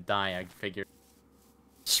happens, okay. I die, I figure.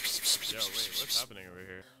 Yo, wait, what's happening over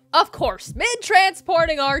here? Of course,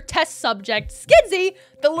 mid-transporting our test subject, Skiddzie,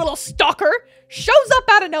 the little stalker, shows up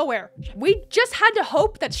out of nowhere. We just had to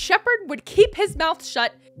hope that Shepard would keep his mouth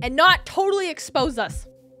shut and not totally expose us.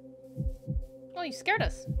 Oh, you scared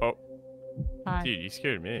us. Oh. Hi. Dude, you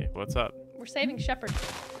scared me. What's up? We're saving Shepard.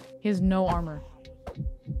 He has no armor.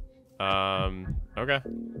 Okay.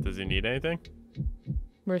 Does he need anything?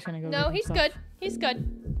 We're just gonna go. No, get he's him good. stuff. He's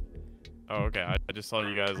good. Oh, okay. I just saw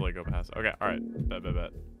you guys like go past. Okay, alright.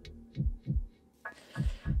 Bet.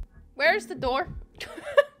 Where's the door?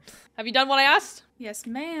 Have you done what I asked? Yes,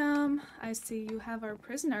 ma'am. I see you have our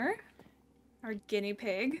prisoner, our guinea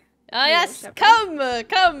pig. Ah, yes. Shepard.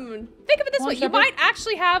 Come. Think of it this way. You Shepard. might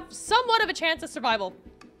actually have somewhat of a chance of survival.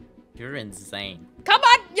 You're insane. Come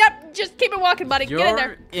on. Yep. Just keep it walking, buddy. Get in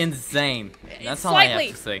there. You're insane. That's all I have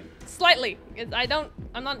to say. Slightly.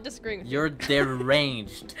 I'm not disagreeing with you. You're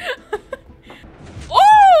deranged.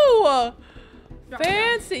 Oh!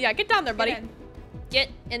 Fancy. Yeah, get down there, buddy. Get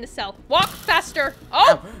in the cell. Walk faster.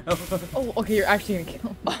 Oh! Oh, okay, you're actually gonna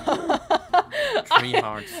kill him. Three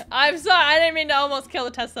hearts. I'm sorry. I didn't mean to almost kill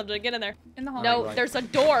the test subject. Get in there. In the hall. No, there's a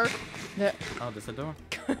door. Yeah. Oh, there's a door.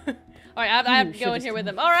 All right, I have to go in here with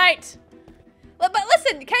him. All right. But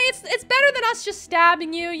listen, okay, it's better than us just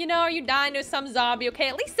stabbing you, you know, or you dying to some zombie, okay?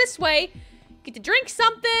 At least this way, get to drink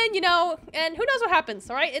something, you know, and who knows what happens,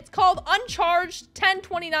 all right? It's called Uncharged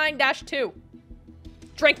 1029-2.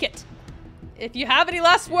 Drink it. If you have any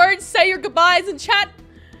last words, say your goodbyes in chat.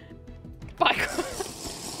 Bye.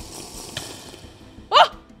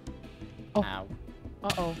 Oh! Ow.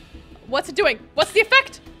 Uh-oh. What's it doing? What's the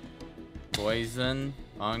effect? Poison,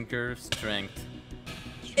 hunger, strength.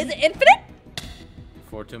 Is it infinite?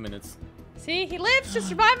 For 2 minutes. See, he lives to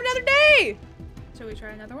survive another day. Shall we try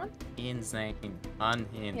another one? Insane.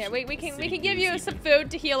 Unhinged. Yeah, we can give you some food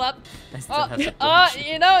to heal up. I still have some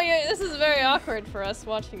You know, this is very awkward for us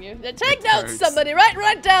watching you. Take It notes, hurts. somebody.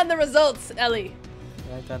 Write down the results, Ellie.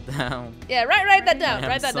 Write that down. Yeah, write that down. I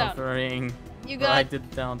Write am that down. suffering. You got. Write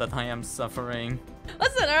it down that I am suffering.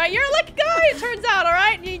 Listen, all right, you're a lucky guy. It turns out, all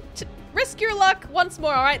right. You risk your luck once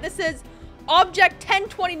more, all right. This is Object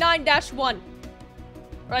 1029-1. All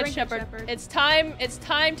right, Drink it, Shepard. Shepard. It's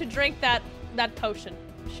time to drink that potion,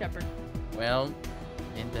 Shepard. Well,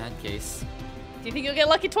 in that case, Do you think you'll get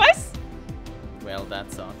lucky twice? well,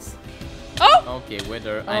 that sucks. Oh! Okay,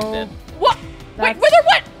 Wither, I'm dead. What? Wait, Wither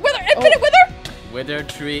what? Wither, infinite Wither? Wither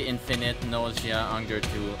 3, infinite, nausea, hunger 2,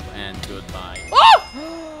 and goodbye.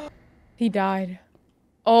 Oh! He died.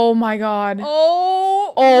 Oh my god.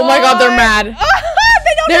 Oh my god, they're mad. They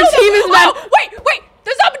don't Their know team them. is mad. Oh, wait.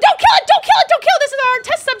 There's don't kill it. Don't kill. This is our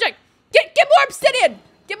test subject. Get more obsidian.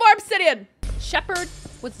 Get more obsidian. Shepard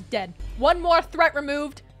was dead. One more threat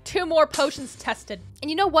removed. 2 more potions tested.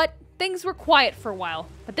 And you know what? Things were quiet for a while,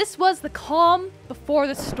 but this was the calm before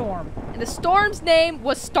the storm. And the storm's name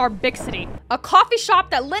was Starbixity, a coffee shop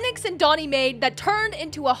that Linux and Doni made that turned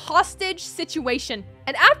into a hostage situation.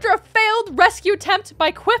 And after a failed rescue attempt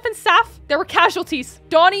by Quiff and Saf, there were casualties.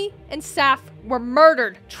 Doni and Saf were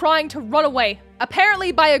murdered trying to run away,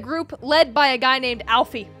 apparently by a group led by a guy named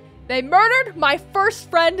Alfie. They murdered my first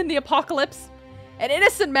friend in the apocalypse. An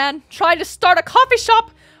innocent man tried to start a coffee shop,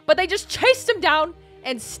 but they just chased him down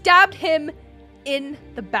and stabbed him in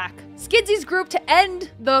the back. Skidzie's group to end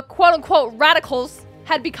the quote-unquote radicals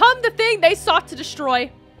had become the thing they sought to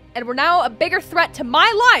destroy, and were now a bigger threat to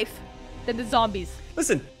my life than the zombies.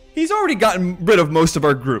 Listen, he's already gotten rid of most of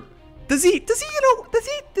our group. Do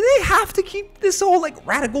they have to keep this whole, like,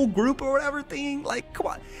 radical group or whatever thing? Like, come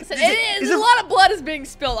on. Listen, a lot of blood is being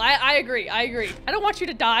spilled. I agree. I don't want you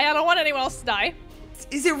to die. I don't want anyone else to die.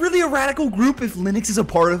 Is it really a radical group if Linux is a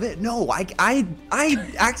part of it? No, I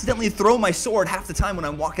accidentally throw my sword half the time when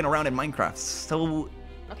I'm walking around in Minecraft. So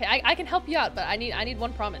Okay, I can help you out, but I need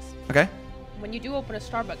one promise. okay. When you do open a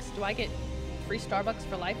Starbucks, do I get free Starbucks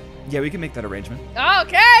for life? Yeah, we can make that arrangement.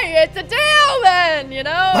 Okay, it's a deal then, you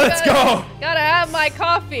know? Let's go! Gotta have my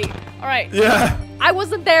coffee. All right. Yeah. I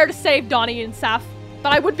wasn't there to save Doni and Saf,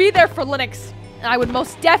 but I would be there for Linux. And I would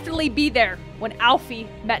most definitely be there when Alfie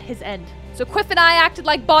met his end. So Quiff and I acted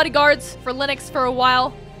like bodyguards for Linux for a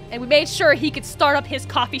while, and we made sure he could start up his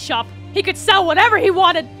coffee shop. He could sell whatever he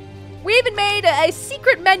wanted. We even made a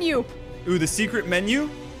secret menu. Ooh, the secret menu?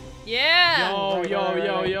 Yeah.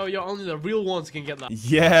 Yo, only the real ones can get that.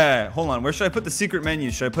 Yeah. Hold on, where should I put the secret menu?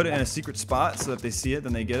 Should I put it in a secret spot so that if they see it,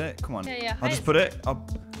 then they get it? Come on. Yeah. I'll just put it, I'll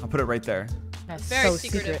put it right there. That's Very so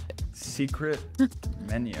secretive. Secret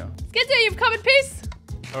menu. Skiddzie, you've come in peace.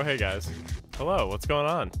 Oh, hey guys. Hello, what's going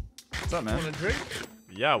on? What's up, man? Want a drink?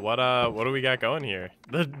 Yeah, what do we got going here?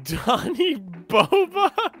 The Doni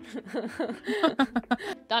Boba?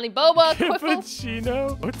 Doni Boba, Quiffle.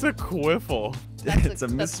 Cappuccino? What's a Quiffle? It's a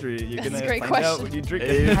mystery. You're gonna a great find out question. when you drink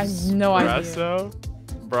it. I have no idea.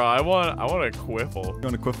 Espresso? Bro, I want a Quiffle. You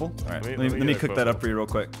want a Quiffle? All right, Let let me me get a cook that Quiffle. up for you real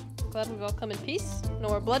quick. Glad we've all come in peace. No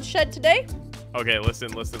more bloodshed today. Okay, listen.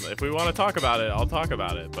 If we want to talk about it, I'll talk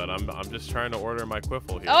about it. But I'm just trying to order my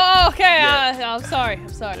Quiffle here. Oh, okay. Yeah. I'm sorry.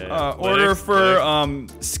 Yeah. Order Linux, for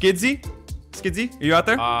Linux. Skiddzie. Skiddzie, are you out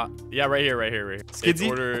there? Yeah, right here. It's Skiddzie?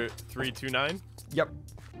 order 329. Yep.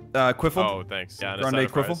 Quiffle. Oh, thanks. Yeah, and a Grande side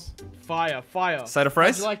of Quiffle. fries. Fire. Side of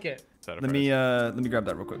fries. How'd you like it? Side of Let fries. me grab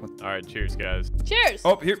that real quick. All right, cheers, guys. Cheers.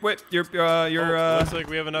 Oh, here, wait. You're looks like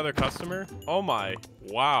we have another customer. Oh my!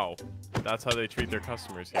 Wow, that's how they treat their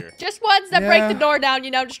customers here. Just ones that break the Yeah. door down, you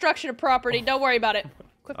know, destruction of property. Don't worry about it.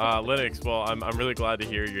 Linux. Well, I'm really glad to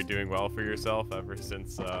hear you're doing well for yourself ever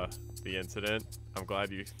since the incident. I'm glad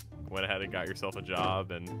you went ahead and got yourself a job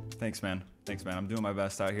and. Thanks, man. I'm doing my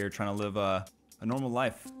best out here trying to live a normal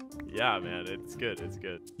life. Yeah, man, it's good. It's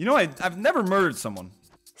good. You know, I've never murdered someone.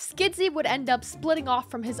 Skiddzie would end up splitting off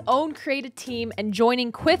from his own created team and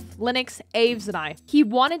joining Quiff, Linux, Aves, and I. He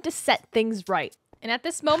wanted to set things right. And at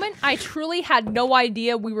this moment, I truly had no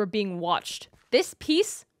idea we were being watched. This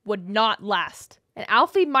peace would not last. And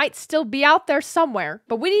Alfie might still be out there somewhere,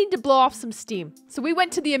 but we need to blow off some steam. So we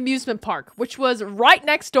went to the amusement park, which was right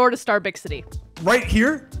next door to Star Big City. Right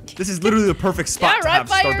here? This is literally the perfect spot to right have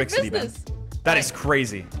by Star your Big City, man. business. That is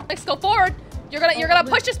crazy. Linux, go forward. You're gonna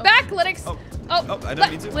push us back, Linux. Oh, I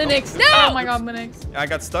didn't mean to. Linux. No! Oh my god, Linux. I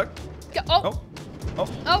got stuck. Oh.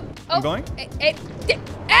 I'm going.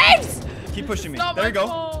 Ames! Keep pushing me. Not There my you go.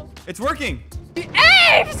 fault. It's working.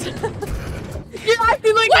 Ames! You're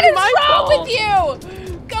acting like What it's is my wrong fault. with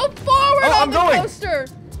you? Go forward on I'm the going. coaster.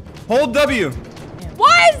 Hold W.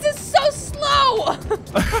 Why is this so slow?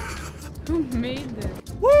 Who made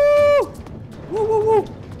this? Woo! Woo, woo, woo.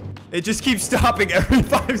 It just keeps stopping every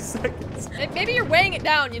 5 seconds. Maybe you're weighing it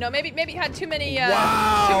down, you know? Maybe you had too many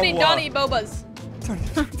Wow. too many Doni Bobes.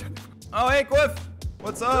 Oh, hey, Quiff.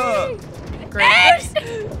 What's up? Ames!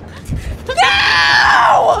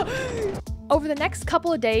 No! Over the next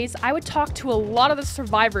couple of days, I would talk to a lot of the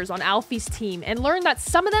survivors on Alfie's team and learn that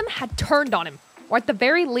some of them had turned on him, or at the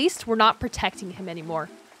very least, were not protecting him anymore.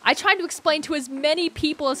 I tried to explain to as many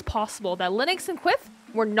people as possible that Linux and Quiff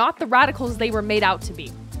were not the radicals they were made out to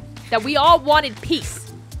be, that we all wanted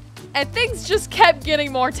peace. And things just kept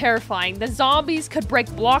getting more terrifying. The zombies could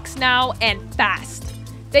break blocks now, and fast.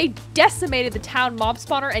 They decimated the town mob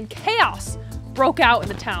spawner, and chaos broke out in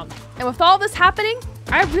the town. And with all this happening,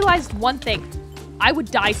 I realized one thing. I would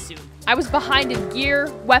die soon. I was behind in gear,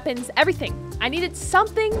 weapons, everything. I needed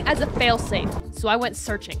something as a failsafe, so I went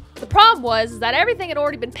searching. The problem was that everything had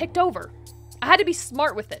already been picked over. I had to be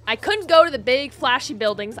smart with it. I couldn't go to the big, flashy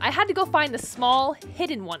buildings. I had to go find the small,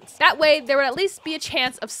 hidden ones. That way, there would at least be a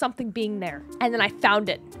chance of something being there. And then I found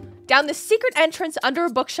it. Down this secret entrance under a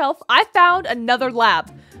bookshelf, I found another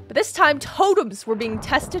lab. But this time, totems were being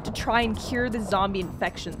tested to try and cure the zombie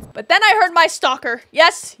infection. But then I heard my stalker.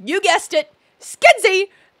 Yes, you guessed it. Skiddzie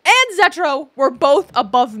and Zetro were both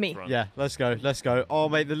above me. Yeah, let's go. Let's go. Oh,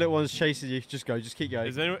 mate, the little one's chasing you. Just go. Just keep going.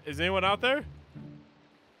 Is anyone out there?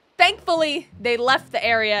 Thankfully, they left the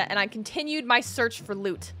area and I continued my search for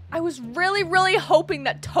loot. I was really, really hoping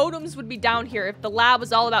that totems would be down here if the lab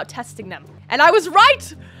was all about testing them. And I was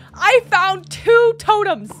right! I found 2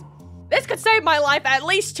 totems. This could save my life at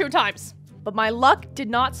least 2 times. But my luck did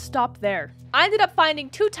not stop there. I ended up finding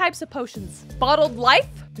 2 types of potions. Bottled life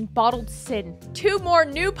and bottled sin. 2 more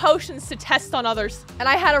new potions to test on others. And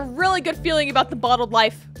I had a really good feeling about the bottled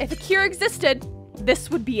life. If a cure existed,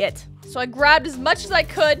 this would be it. So I grabbed as much as I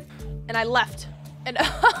could and I left. And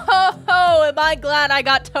oh, am I glad I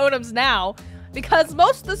got totems now. Because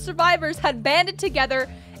most of the survivors had banded together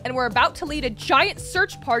and were about to lead a giant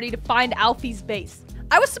search party to find Alfie's base.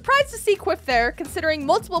 I was surprised to see Quiff there, considering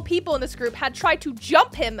multiple people in this group had tried to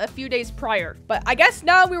jump him a few days prior. But I guess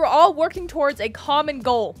now we were all working towards a common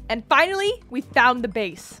goal. And finally, we found the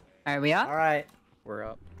base. Are we up? All right. We're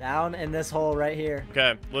up. Down in this hole right here.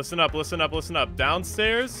 Okay, listen up, listen up, listen up.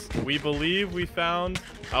 Downstairs, we believe we found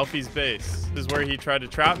Alfie's base. This is where he tried to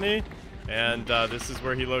trap me, and this is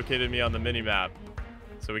where he located me on the mini-map.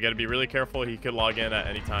 So we gotta be really careful. He could log in at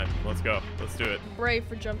any time. Let's go. Let's do it. Brave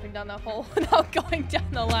for jumping down that hole without going down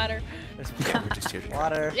the ladder. Yeah, we're just here.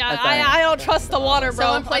 Water. Yeah, I don't trust the water, bro.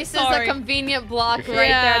 Someone places a convenient block right there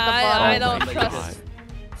Yeah, at the bottom. I don't trust.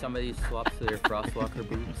 Somebody swaps their Frostwalker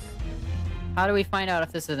boots. How do we find out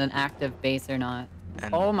if this is an active base or not?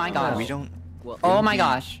 And Oh my gosh. We don't. Oh my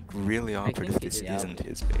gosh. Really offered if this isn't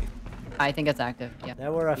his base. I think it's active. Yeah.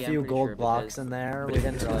 There were a Yeah, few I'm pretty gold sure, but blocks there's- in there. But We if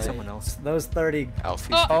didn't it's really. someone else, Those 30. Alfie's.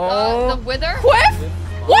 The wither? Quiff?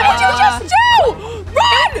 What did you just do?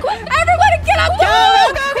 Run! Everybody get up!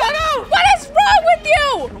 Go! What is wrong with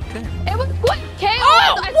you? It was what?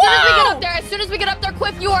 Oh, As soon as we get up there,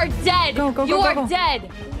 Quiff, you are dead. You are dead.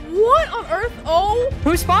 What on earth? Oh!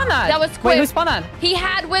 Who spawned that? That was Wait, Quiff. who spawned that? He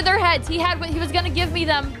had wither heads. He was gonna give me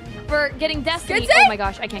them for getting Destiny. Skiddzie? Oh my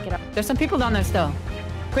gosh, I can't get up. There's some people down there still.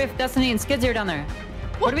 Quiff, Destiny, and Skiddzie are down there.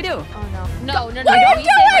 What do we do? Oh no. No. What are We you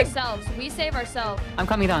save doing? ourselves. We save ourselves. I'm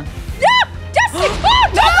coming down. Yeah! Destiny!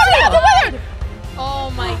 Oh, no! The wizard!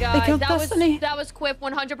 Oh my They god. killed Destiny. That was Quiff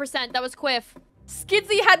 100%. That was Quiff.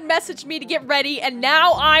 Skiddzie had messaged me to get ready, and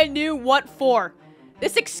now I knew what for.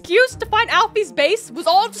 This excuse to find Alfie's base was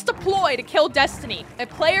all just a ploy to kill Destiny, a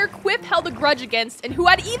player Quiff held a grudge against and who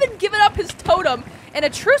had even given up his totem in a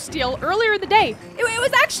truce deal earlier in the day. It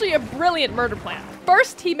was actually a brilliant murder plan.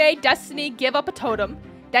 First, he made Destiny give up a totem.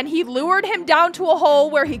 Then he lured him down to a hole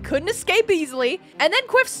where he couldn't escape easily. And then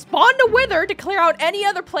Quiff spawned a wither to clear out any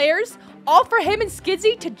other players, all for him and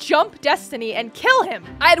Skiddzie to jump Destiny and kill him.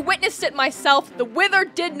 I had witnessed it myself. The wither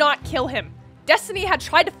did not kill him. Destiny had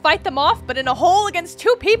tried to fight them off, but in a hole against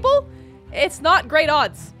 2 people, it's not great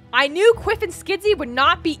odds. I knew Quiff and Skiddzie would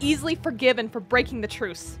not be easily forgiven for breaking the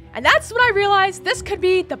truce. And that's when I realized this could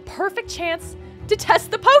be the perfect chance to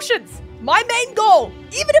test the potions. My main goal,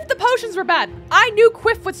 even if the potions were bad, I knew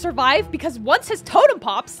Quiff would survive because once his totem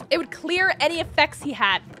pops, it would clear any effects he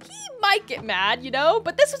had. He might get mad, you know,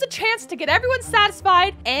 but this was a chance to get everyone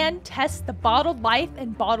satisfied and test the bottled life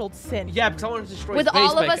and bottled sin. Yeah, because I wanted to destroy with his base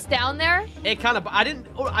all of maker. us down there. It kind of. I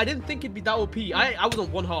didn't think it'd be that OP. I was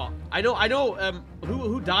on 1 heart. I know.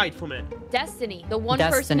 Who died from it? Destiny, the one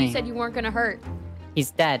person who said you weren't gonna hurt.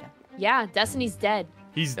 He's dead. Yeah, Destiny's dead.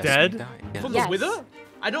 He's dead? From Yes. the Wither?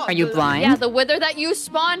 I know. Are you blind? Yeah, the Wither that you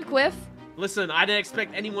spawned, Quiff. Listen, I didn't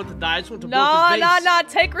expect anyone to die. I just want to blow up his base. Nah.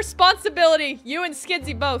 Take responsibility. You and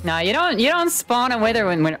Skiddzie both. No, you don't spawn a wither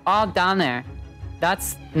when we're all down there.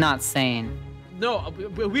 That's not sane. No,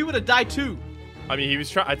 we would have died too. I mean,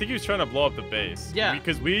 I think he was trying to blow up the base. Yeah.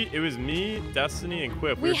 Because it was me, Destiny, and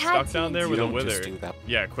Quiff. We We were had stuck down there with a Wither. that.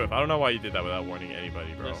 Yeah, Quiff. I don't know why you did that without warning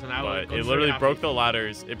anybody, bro. Listen, I but would've gone it straight literally happy. broke the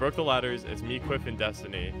ladders. It broke the ladders. It's me, Quiff, and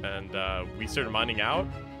Destiny. And we started mining out,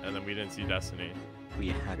 and then we didn't see Destiny. We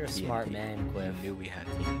had You're a smart man, Quiff. We knew we had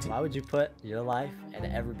TNT. Why would you put your life and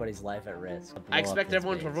everybody's life at risk? I expect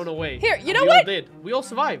everyone to run away. Here, you know we what? all did. We all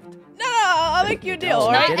survived. No, I'll make you a deal, No,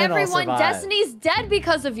 all right? Not didn't all everyone. survive. Destiny's dead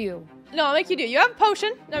because of you. No, I'll make you do. You have a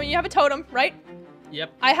potion. I mean, you have a totem, right?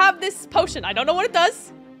 Yep. I have this potion. I don't know what it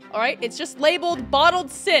does. All right, it's just labeled bottled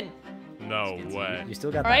sin. No way. You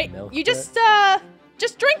still got All right, that milk. you just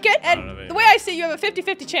drink it, don't know and if the way I see it, you have a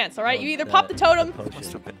 50-50 chance. All right, you either pop the totem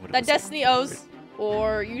Must have been what it that was. Destiny owes,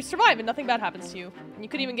 or you survive and nothing bad happens to you, and you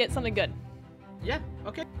could even get something good. Yeah.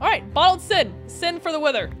 Okay. All right, bottled sin. Sin for the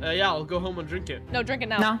Wither. Yeah, I'll go home and drink it. No, drink it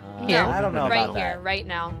now. No, here. I don't know Right about here, that. right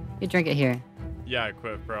now. You drink it here. Yeah,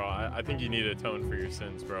 Quiff, bro. I think you need to atone for your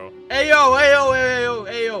sins, bro. Ayo.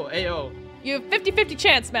 You have 50-50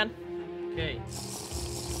 chance, man. Okay.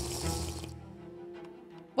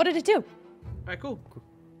 What did it do? Alright, cool.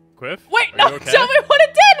 Quiff? Wait, Are no, you okay? tell me what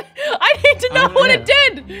it did! I need to know what it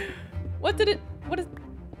did! What did it, what is,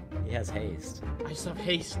 He has haste. I just have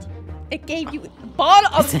haste. it gave you,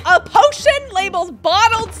 a potion labels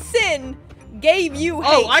bottled sin gave you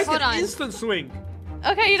haste. Oh, I Hold can on. instant swing.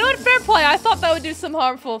 Okay, you know what, fair play. I thought that would do some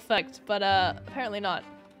harmful effect, but apparently not.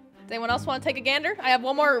 Does anyone else want to take a gander? I have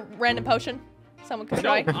one more random potion. Someone can No,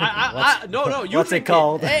 try. no. You What's it drink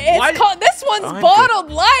called? It's called, this one's I'm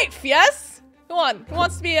bottled life, yes? Go on, who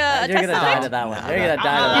wants to be a You're gonna die testament? to that one. You're gonna die to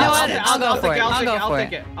You know that what? one. I'll go for it. I'll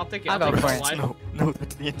take it. I'll take I'll go for it. No,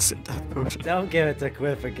 that's the instant death potion. Don't give it to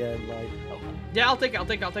Quiff again, like. Yeah, I'll take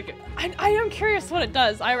it. I am curious what it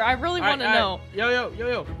does. I really want to know.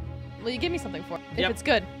 Yo. Will you give me something for it? If Yep. it's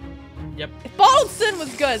good. Yep. If bottled sin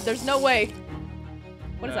was good, there's no way.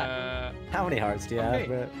 What is that? How many hearts do you have, Okay.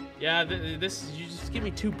 bro? Yeah, this you just give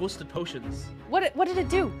me 2 busted potions. What did it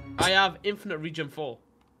do? I have infinite regen 4.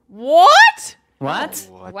 What? What?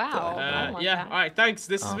 Wow. I want Yeah. that. All right. Thanks.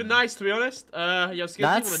 This has been nice, to be honest. Yo,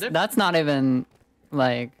 Skiddzie, That's not even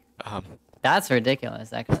like. That's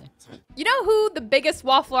ridiculous, actually. You know who the biggest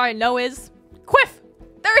waffler I know is? Quiff!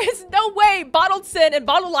 There is no way bottled sin and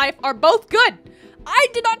bottled life are both good. I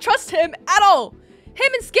did not trust him at all. Him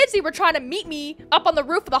and Skiddzie were trying to meet me up on the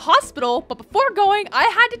roof of the hospital, but before going, I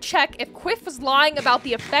had to check if Quiff was lying about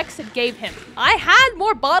the effects it gave him. I had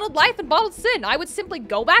more bottled life and bottled sin. I would simply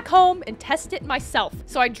go back home and test it myself.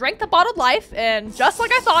 So I drank the bottled life, and just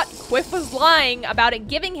like I thought, Quiff was lying about it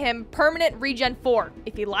giving him permanent regen 4.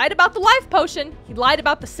 If he lied about the life potion, he lied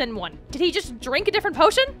about the sin one. Did he just drink a different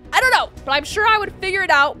potion? I don't know, but I'm sure I would figure it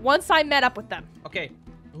out once I met up with them. Okay.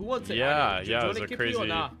 Who wants it? Yeah, Do you yeah, it want was a Kiply or crazy-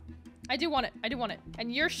 nah? I do want it.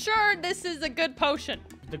 And you're sure this is a good potion?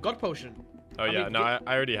 The god potion. Oh yeah, no, I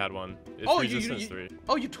already had one. It's resistance 3.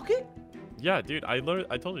 Oh, you took it? Yeah, dude, I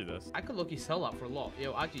told you this. I could look you sell that for a lot.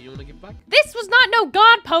 Yo, actually, you want to give it back? This was not no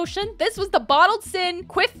god potion. This was the bottled sin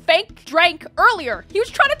Quiff fake drank earlier. He was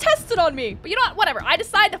trying to test it on me. But you know what? Whatever. I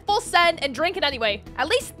decided to full send and drink it anyway. At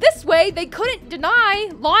least this way, they couldn't deny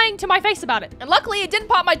lying to my face about it. And luckily, it didn't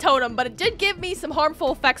pop my totem, but it did give me some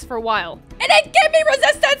harmful effects for a while. It didn't give me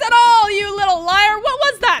resistance at all, you little liar. What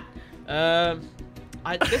was that?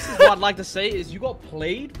 This is what I'd like to say is you got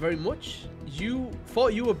played very much. You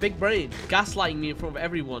thought you were big brain, gaslighting me in front of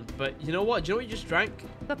everyone. But you know what? Do you know what you just drank?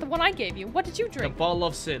 Is that the one I gave you? What did you The drink? bottle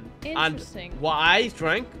of sin. Interesting. And what I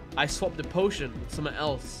drank, I swapped the potion with something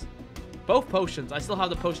else. Both potions. I still have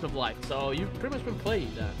the potion of life. So you've pretty much been played.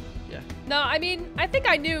 Yeah. No, I mean, I think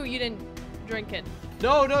I knew you didn't drink it.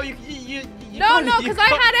 No, you No, couldn't- because I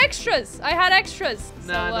had extras. I had extras.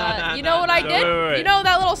 So, Nah, you know what I did? Wait. You know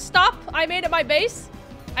that little stop I made at my base?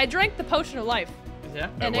 I drank the potion of life. Yeah.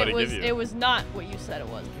 And what'd it give you? was not what you said it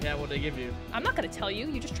was. Yeah, what'd they give you? I'm not gonna tell you.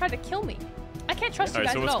 You just tried to kill me. I can't trust you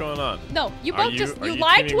Alright, guys so what's at all. going on? No, you Are both you- just are you you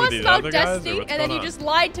lied teaming to with us these about other guys, or Destiny, what's and then going you on? just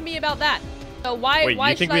lied to me about that. So why Wait,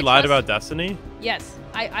 why you think should we I lied trust- about Destiny? Yes,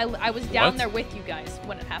 I was down What? there with you guys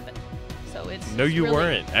when it happened. So it's No, it's you really-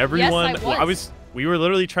 weren't. Everyone. Yes, well, we were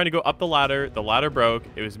literally trying to go up the ladder. The ladder broke.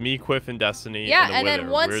 It was me, Quiff, and Destiny. Yeah, and, and the then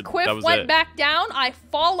Wither. once That Quiff was went it. back down, I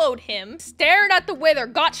followed him, stared at the Wither,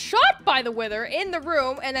 got shot by the Wither in the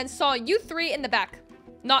room, and then saw you three in the back,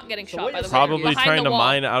 not getting shot by the Wither. Probably behind trying the to wall.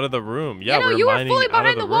 mine out of the room. Yeah, you know, we were you were mining fully out of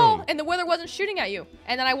behind the the wall, room. and the Wither wasn't shooting at you.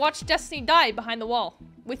 And then I watched Destiny die behind the wall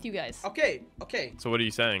with you guys. Okay. So what are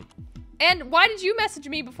you saying? And why did you message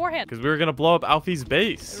me beforehand? Because we were gonna blow up Alfie's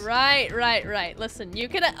base. Right. Listen, you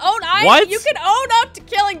can What? you can own up to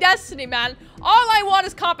killing Destiny, man. All I want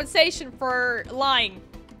is compensation for lying.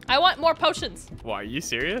 I want more potions. Why, are you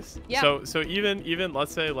serious? Yeah. So even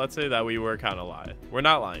let's say that we were kind of lying. We're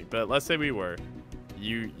not lying, but let's say we were.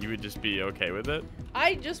 You would just be okay with it?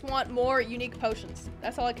 I just want more unique potions.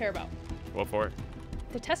 That's all I care about. What for?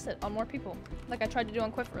 To test it on more people, like I tried to do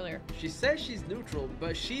on Quiff earlier. She says she's neutral,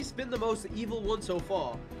 but she's been the most evil one so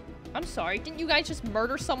far. I'm sorry, didn't you guys just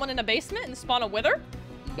murder someone in a basement and spawn a Wither?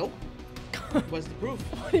 Nope. Where's the proof?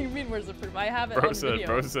 What do you mean, where's the proof? I have it Bro on said, video.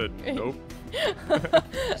 bro said, nope.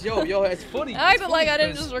 Yo, it's funny. I It's acted like funny I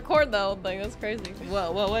didn't 'cause- just record the whole thing. That's crazy.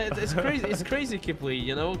 Well, it's crazy. It's crazy, Kiply,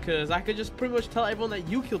 you know, because I could just pretty much tell everyone that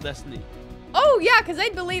you killed Destiny. Oh yeah, because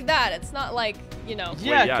they'd believe that. It's not like, you know.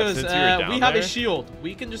 Yeah, yeah, because since you were down we have a there. shield.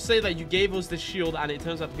 We can just say that you gave us the shield and it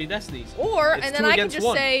turns out to be Destiny's. Or, It's and then two I can against just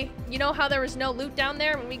one. say, you know how there was no loot down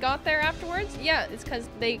there when we got there afterwards? Yeah, it's because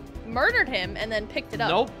they murdered him and then picked it up.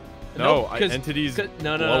 Nope. No, 'cause- entities 'cause-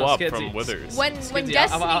 no, blow up Skiddzie. from withers. When Skiddzie,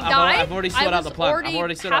 Destiny I've died, already I sorted out was the plan. already I've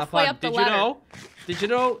already sorted out the halfway plan. up the Did ladder. you know? Did you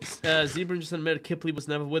know? Zebra just admitted Kiply was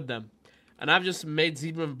never with them, and I've just made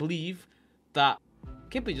Zebra believe that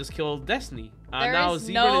Kiply just killed Destiny, and There now is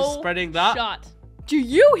Zebra no is spreading that. shot. Do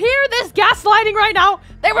you hear this gaslighting right now?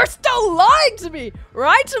 They were still lying to me,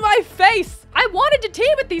 right to my face. I wanted to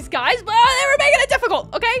team with these guys, but they were making it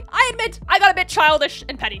difficult, okay? I admit, I got a bit childish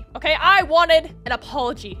and petty, okay? I wanted an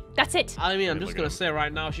apology. That's it. I mean, I'm just gonna say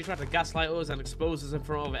right now, she tried to gaslight us and expose us in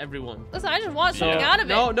front of everyone. Listen, I just want something out of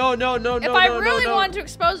it. No. If I really wanted to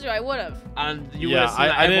expose you, I would have. And you would Yeah, have seen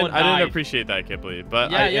that I everyone didn't died. appreciate that, Kiply.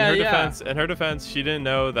 But Yeah, in her defense, she didn't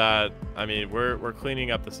know that. I mean, we're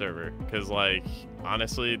cleaning up the server because, like,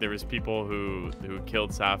 honestly, there was people who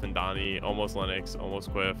killed Saf and Donnie, almost Linux,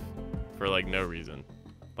 almost Quiff, for like no reason.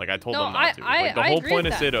 Like I told No, them not to. Like the I whole agree point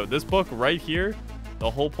with of that. Sado, this book right here, the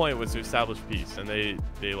whole point was to establish peace, and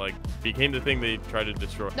they like became the thing they tried to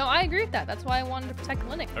destroy. No, I agree with that. That's why I wanted to protect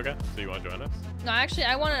Linux. Okay, so you want to join us? No, actually,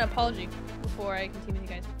 I want an apology before I continue with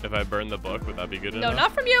you guys. If I burn the book, would that be good No, enough?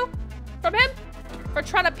 not from you. From him. For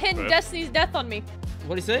trying to pin Quiff? Destiny's death on me.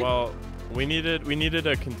 What do you say? Well, we needed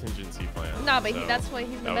a contingency plan. Nah, but so that's why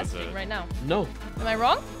he's been that was messaging it. right now. No. Am I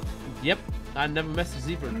wrong? Yep. I never messaged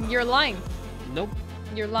Zebra. You're lying. Nope.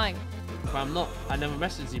 You're lying. But I'm not. I never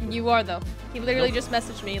messaged Zebra. You are, though. He literally Nope. just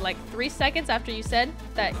messaged me like 3 seconds after you said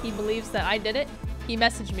that he believes that I did it. He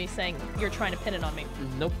messaged me saying, you're trying to pin it on me.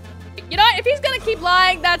 Nope. You know what? If he's gonna keep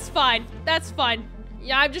lying, that's fine. That's fine.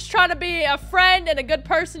 Yeah, I'm just trying to be a friend and a good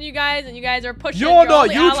person, you guys, and you guys are pushing You're your not.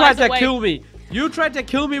 only You allies tried to away. kill me. You tried to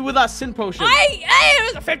kill me with that sin potion. Hey,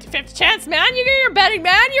 it was a 50-50 chance, man. You're betting,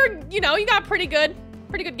 man. You got pretty good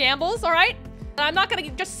gambles, all right? I'm not gonna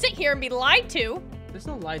just sit here and be lied to. There's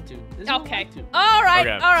no lied to. There's Okay. No lied to. All right.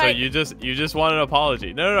 Okay, All right. so you just want an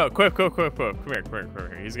apology. No. Quiff. Come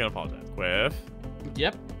here. He's gonna apologize. Quiff.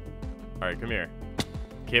 Yep. All right, come here.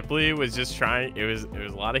 Kiply was just trying. It was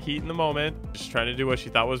a lot of heat in the moment. Just trying to do what she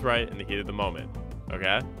thought was right in the heat of the moment.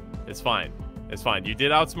 Okay, it's fine. It's fine. You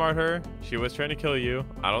did outsmart her. She was trying to kill you.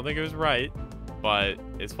 I don't think it was right, but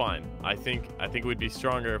it's fine. I think we'd be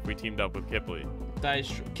stronger if we teamed up with Kiply. That is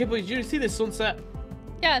true. Kiply, did you see the sunset?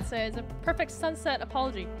 Yeah, it's a perfect sunset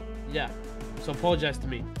apology. Yeah. So apologize to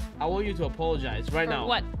me. I want you to apologize right For now.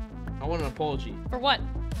 what? I want an apology. For what?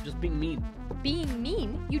 Just being mean. Being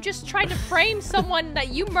mean? You just tried to frame someone that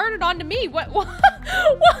you murdered onto me. What?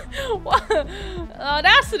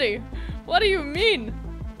 Audacity. What do you mean?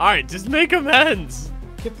 All right, just make amends.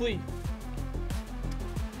 Kiply.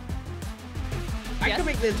 I Yes? can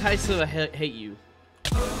make the entire server hate you.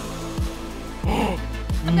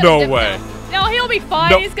 No way. No, he'll be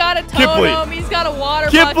fine. No. He's got a Kiply. totem. He's got a water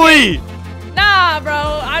Kiply. bucket. Nah,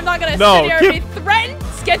 bro. I'm not gonna No, sit here and be threatened.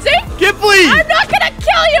 Skiddzie? Kiply. I'm not gonna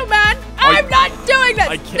kill you, man. I'm not doing this.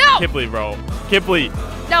 I can't. No. Kiply, bro. Kiply.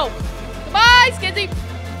 No. Goodbye, Skiddzie.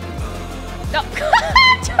 No.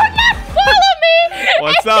 Do not follow me.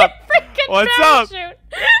 What's up? freaking What's up? parachute.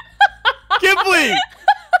 Kiply!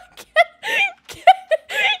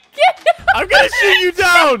 I'm gonna shoot you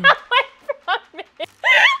down!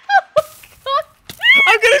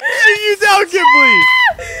 I'm gonna shoot you down, Kiply!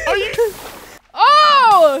 Are you?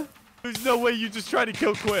 Oh! There's no way you just tried to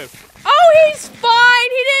kill Quiff. Oh, he's fine.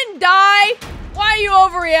 He didn't die. Why are you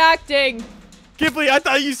overreacting? Kiply, I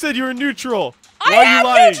thought you said you were neutral. I Why are am you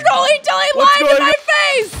lying? neutral until he What's lied in going my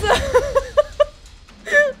face.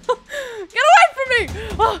 Get away from me.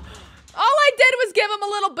 All I did was give him a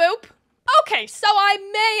little boop. Okay, so I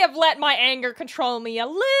may have let my anger control me a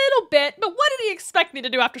little bit, but what did he expect me to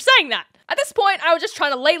do after saying that? At this point, I was just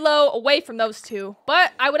trying to lay low away from those two,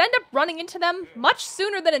 but I would end up running into them much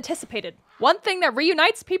sooner than anticipated. One thing that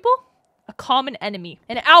reunites people? A common enemy.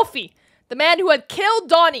 And Alfie, the man who had killed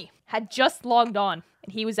Donnie, had just logged on,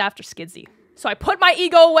 and he was after Skiddzie. So I put my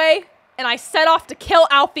ego away, and I set off to kill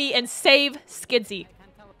Alfie and save Skiddzie.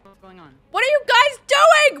 What are you guys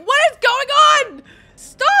doing? What is going on?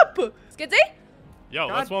 Stop! Skiddzie? Yo,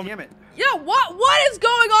 let's one. Damn it. Yeah, what is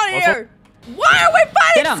going on here? Why are we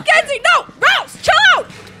fighting Skiddzie? No, Rouse, chill out!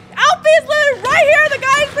 Alfie is literally right here. The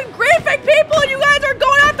guy's been griefing people, and you guys are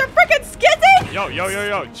going after freaking Skiddzie? Yo.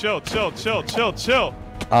 Chill.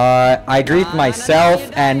 I griefed myself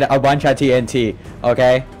and a bunch of TNT,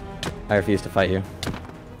 okay? I refuse to fight you.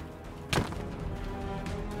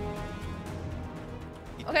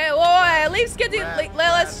 Okay, whoa, leave Skiddzie.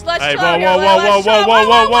 Let's Hey, chill out here.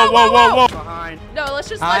 whoa. No, let's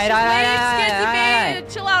just leave Skiddzie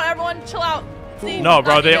be. Chill out, everyone. Chill out. See, No,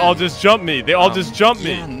 bro, they all just jumped me. They all just jumped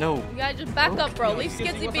me. No. You guys just back up, bro. Leave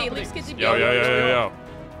Skiddzie be. Leave Skiddzie be.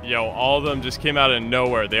 Yo, all of them just came out of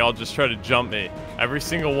nowhere. They all just tried to jump me. Every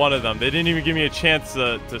single one of them. They didn't even give me a chance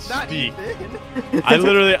to speak.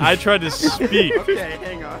 I tried to speak. Okay,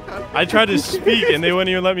 hang on. I tried to speak and they wouldn't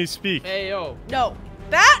even let me speak. Hey, yo. No.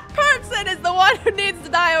 That person is the one who needs to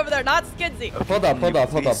die over there, not Skiddzie. Hold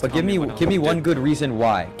up. But give me one good reason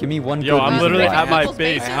why. Give me one good Yo, reason I'm literally why. at my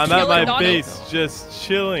base. I'm at my base just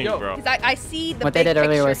chilling, bro. Because I see the What they big did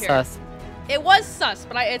earlier picture was here. sus. It was sus,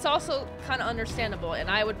 but it's also kind of understandable,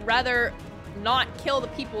 and I would rather not kill the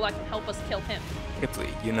people that can help us kill him. Kiply,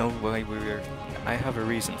 you know why we were... I have a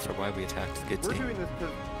reason for why we attacked Skiddzie. We're doing this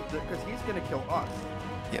because he's gonna kill us.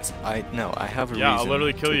 Yes, I know. I have a reason. Yeah, I'll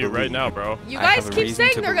literally kill you right now, bro. You guys keep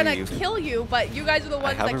saying they're gonna kill you, but you guys are the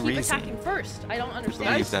ones that keep attacking first. I don't I understand.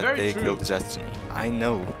 believe that they killed Destiny. I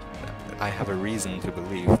know. I have a reason to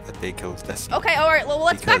believe that they killed Destiny. Okay, all right. Well,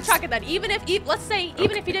 let's Because- backtrack it then. Even if he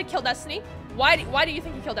did kill Destiny, why do you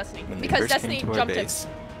think he killed Destiny? When they Because first Destiny came to our jumped base.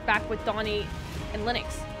 him back with Donnie and Linux.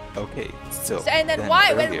 Okay, so. And then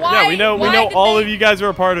why? earlier- Yeah, we know all of you guys were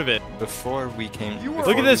a part of it. Before we came.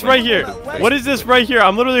 Look at this right here. What is this right here?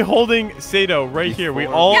 I'm literally holding Sato right here. We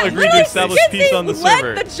all agreed to establish peace on the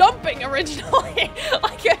server. The jumping originally.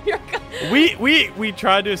 Like you're. We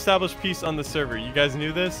tried to establish peace on the server. You guys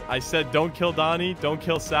knew this. I said don't kill Donnie, don't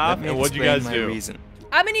kill Sap, and what'd you guys do?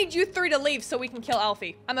 I'm gonna need you three to leave so we can kill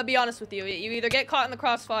Alfie. I'm gonna be honest with you. You either get caught in the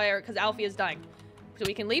crossfire because Alfie is dying, so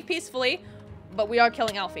we can leave peacefully, but we are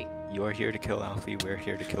killing Alfie. You're here to kill Alfie. We're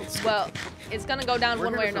here to kill Skiddzie. Well, it's gonna go down We're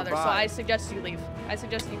one here way or to another, so survive. I suggest you leave. I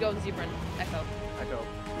suggest you go Zebra and Echo.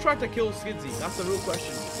 Who tried to kill Skiddzie? That's the real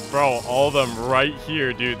question. Bro, all of them right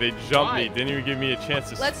here, dude. They jumped Why? me. Didn't even give me a chance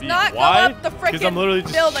to Let's speak. not go Why? up the Because I'm frickin' literally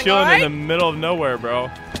just building, chilling alright? in the middle of nowhere, bro.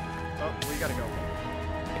 Oh, we gotta go.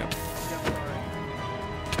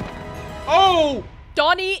 Oh!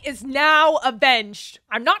 Donnie is now avenged.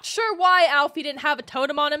 I'm not sure why Alfie didn't have a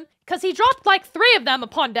totem on him, because he dropped like 3 of them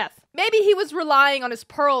upon death. Maybe he was relying on his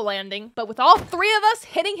pearl landing, but with all 3 of us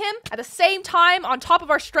hitting him at the same time on top of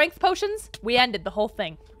our strength potions, we ended the whole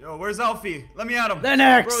thing. Yo, where's Alfie? Let me at him.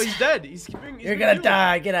 Bro, he's dead. You're gonna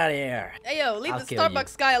die. Get out of here. Hey yo, leave I'll the kill you.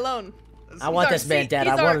 Starbucks guy alone. I want He's this our man dead.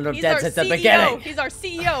 he's I our- wanted him he's dead our since the CEO. beginning. He's our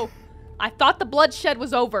CEO. I thought the bloodshed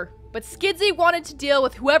was over, but Skiddzie wanted to deal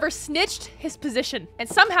with whoever snitched his position. And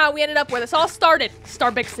somehow we ended up where this all started,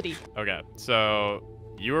 Starbixity. Okay, so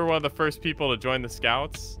you were one of the first people to join the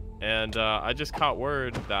scouts, and I just caught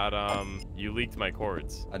word that you leaked my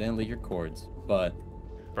cords. I didn't leak your cords, but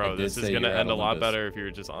Bro, I this did is say gonna you're end at a lot Olympus. better if you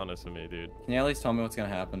were just honest with me, dude. Can you at least tell me what's gonna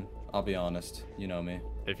happen? I'll be honest. You know me.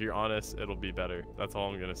 If you're honest, it'll be better. That's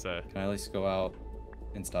all I'm gonna say. Can I at least go out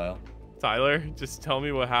in style? Tyler, just tell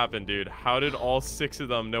me what happened, dude. How did all 6 of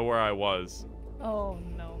them know where I was? Oh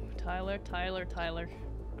no, Tyler.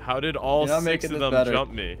 How did all You're not 6 making of this them better.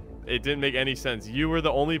 jump me? It didn't make any sense. You were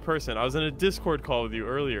the only person. I was in a Discord call with you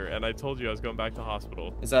earlier, and I told you I was going back to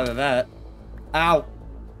hospital. It's either that. Ow!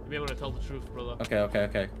 You may want to tell the truth, brother. Okay.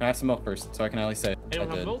 Can I have some milk first, so I can at least say Anyone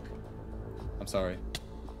I have did. milk? I'm sorry.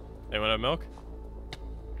 Anyone have milk?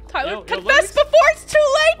 Tyler, confess before it's too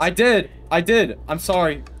late! I did. I'm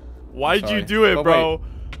sorry. Why'd Sorry. you do it, Oh, bro? wait.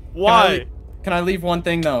 Why? Can I leave one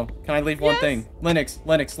thing though? Can I leave one thing?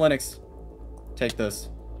 Linux. Take this.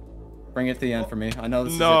 Bring it to the end for me. I know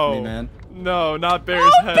this is it for me, man. No, not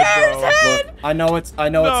Bear's head, bro. Look, I know it's the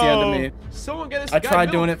end of me. Someone get this I guy tried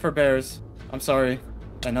milk. doing it for Bears. I'm sorry.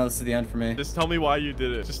 I know this is the end for me. Just tell me why you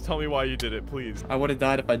did it. Just tell me why you did it, please. I would have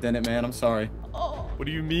died if I didn't, man. I'm sorry. What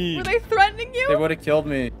do you mean? Were they threatening you? They would have killed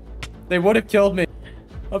me. They would have killed me.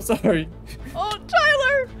 I'm sorry. Oh,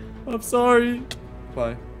 Tyler! I'm sorry.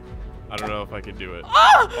 Bye. I don't know if I can do it.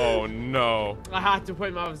 Ah! Oh no. I had to put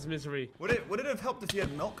him out of his misery. Would it have helped if you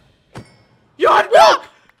had milk? You had milk!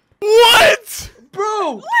 What?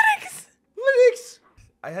 Bro! Linux!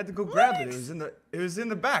 I had to go grab it. It was in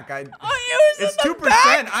the back. It's 2%.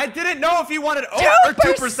 I didn't know if he wanted or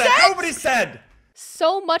 2%. Nobody said.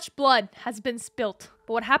 So much blood has been spilt,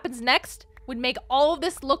 but what happens next would make all of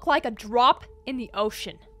this look like a drop in the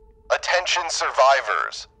ocean. Attention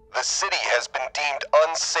survivors. The city has been deemed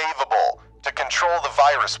unsavable. To control the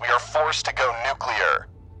virus, we are forced to go nuclear.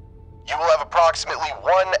 You will have approximately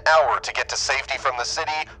 1 hour to get to safety from the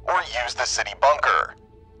city or use the city bunker.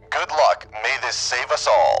 Good luck. May this save us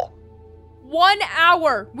all. 1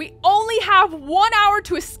 hour! We only have 1 hour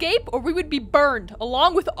to escape or we would be burned,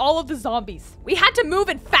 along with all of the zombies. We had to move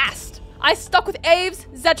and fast. I stuck with Aves,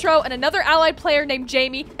 Zetro, and another allied player named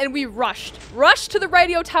Jamie, and we rushed to the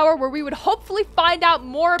radio tower where we would hopefully find out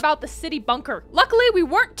more about the city bunker. Luckily, we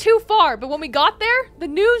weren't too far, but when we got there, the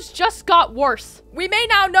news just got worse. We may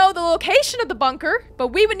now know the location of the bunker, but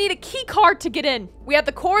we would need a key card to get in. We had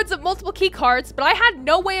the cords of multiple key cards, but I had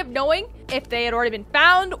no way of knowing if they had already been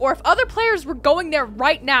found or if other players were going there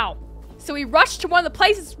right now. So we rushed to one of the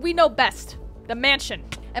places we know best, the mansion.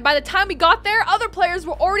 And by the time we got there, other players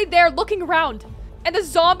were already there looking around. And the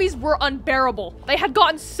zombies were unbearable. They had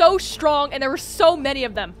gotten so strong and there were so many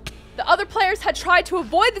of them. The other players had tried to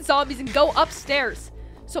avoid the zombies and go upstairs.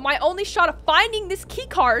 So my only shot of finding this key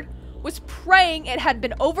card was praying it had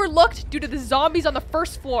been overlooked due to the zombies on the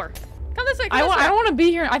first floor. Come this way, I don't want to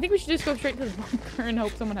be here. I think we should just go straight to the bunker and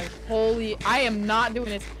hope someone has. Holy, I am not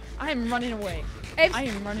doing this. I am running away. Aves. I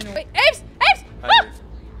am running away. Wait, Aves! Aves!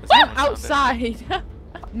 I'm outside.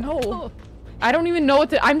 No. I don't even know what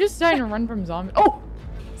to. I'm just trying to run from zombies. Oh!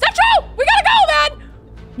 Zetro! We gotta go, man!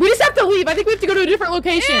 We just have to leave. I think we have to go to a different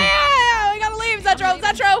location. Yeah, we gotta leave, Zetro!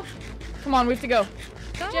 Zetro! Come on, we have to go.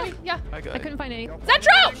 Jimmy, yeah. I couldn't find any.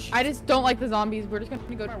 Zetro! I just don't like the zombies. We're just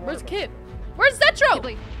gonna go. Where's Kip? Where's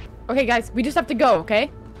Zetro? Okay, guys, we just have to go,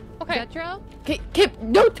 okay? Okay. Zetro? Okay, Kip,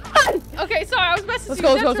 no time! Okay, sorry, I was messing Let's with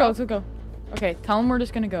go, you. let's go. Okay, tell him we're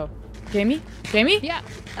just gonna go. Jamie? Jamie? Yeah.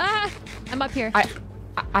 I'm up here.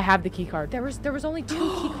 I have the key card. There was only 2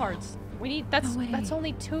 key cards. We need that's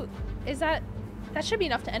only 2. Is that should be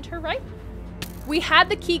enough to enter, right? We had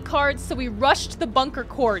the key cards, so we rushed the bunker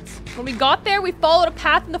cords. When we got there, we followed a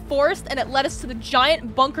path in the forest and it led us to the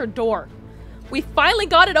giant bunker door. We finally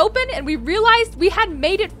got it open and we realized we had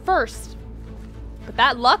made it first. But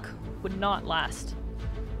that luck would not last.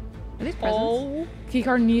 Are these presents? Oh. Key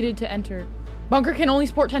card needed to enter. Bunker can only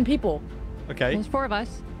support 10 people. Okay. There's 4 of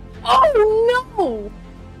us. Oh no!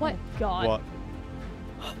 What? God. What?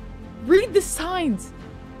 Read the signs.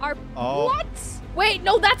 What? Wait,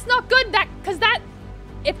 no, that's not good.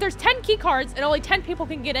 If there's 10 key cards and only 10 people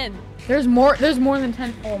can get in. There's more than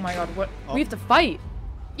 10. Oh my god, what? We have to fight.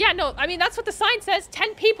 Yeah, no, I mean, that's what the sign says,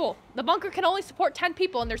 10 people. The bunker can only support 10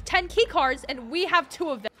 people, and there's 10 key cards, and we have 2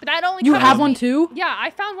 of them. But that only You covers have one me. too? Yeah, I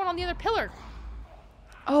found one on the other pillar.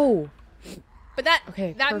 Oh. But that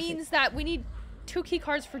perfect. means that we need 2 key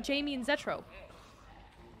cards for Jamie and Zetro.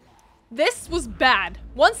 This was bad.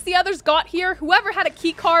 Once the others got here, whoever had a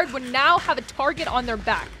key card would now have a target on their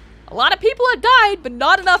back. A lot of people had died, but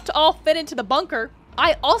not enough to all fit into the bunker.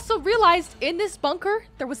 I also realized in this bunker,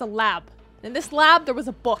 there was a lab. In this lab, there was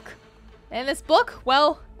a book. And this book,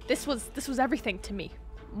 well, this was everything to me.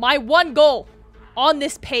 My one goal on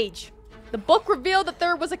this page. The book revealed that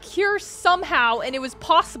there was a cure somehow, and it was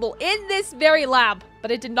possible in this very lab, but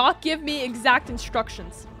it did not give me exact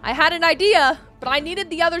instructions. I had an idea, but I needed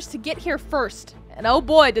the others to get here first. And oh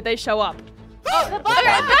boy, did they show up. Oh,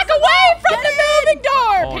 back away from the moving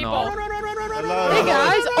door, people! Hello. Hey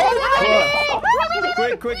guys! Oh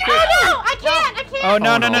Quick. No, I can't! Oh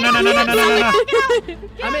no.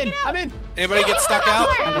 I'm in. Anybody get stuck out?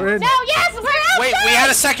 No, yes, we're out! Wait, we had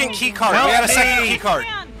a second key card. We had a second key card.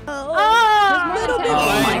 Oh, I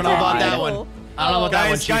don't know about that one.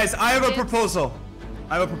 Guys, I have a proposal.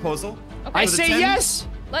 Okay. I say yes.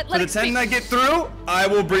 For the 10 that get through, I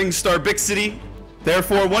will bring Star Big City.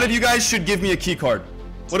 Therefore, one of you guys should give me a key card.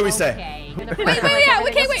 What do we say? Wait, okay,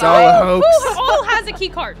 wait. It's all a hoax. Who all has a key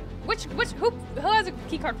card? Who has a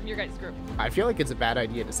key card from your guys' group? I feel like it's a bad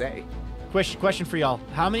idea to say. Question for y'all.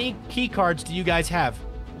 How many key cards do you guys have?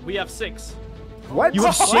 We have 6. What? You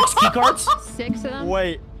have 6 key cards? 6 of them?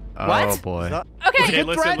 Wait. What? Oh boy. Okay,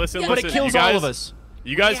 listen. But it kills you guys, all of us.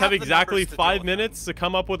 You guys have exactly 5 minutes to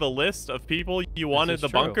come up with a list of people you want in the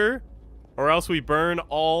bunker, or else we burn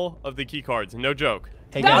all of the key cards. No joke.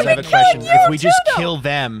 Hey guys, I have a question. If we just kill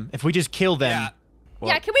them,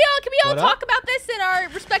 Yeah, can we all talk about this in our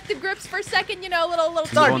respective groups for a second? You know, little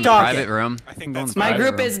Go in the private room. I think that's My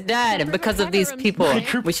group is dead because of these people.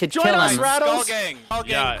 We should kill them. Skull Gang.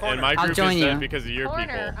 Yeah, and my group is dead because of your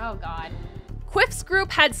people. Oh God. Quiff's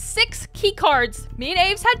group had 6 key cards. Me and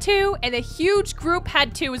Aves had 2, and the huge group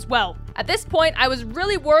had 2 as well. At this point, I was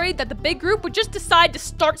really worried that the big group would just decide to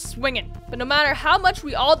start swinging. But no matter how much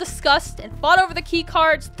we all discussed and fought over the key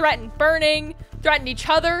cards, threatened burning, threatened each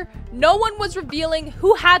other, no one was revealing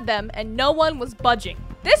who had them, and no one was budging.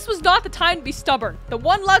 This was not the time to be stubborn. The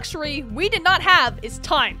one luxury we did not have is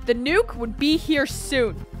time. The nuke would be here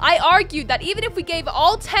soon. I argued that even if we gave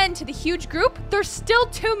all 10 to the huge group, there's still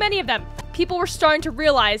too many of them. People were starting to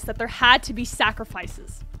realize that there had to be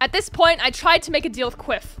sacrifices. At this point, I tried to make a deal with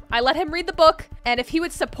Quiff. I let him read the book, and if he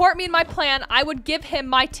would support me in my plan, I would give him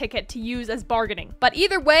my ticket to use as bargaining. But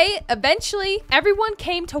either way, eventually, everyone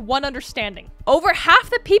came to one understanding. Over half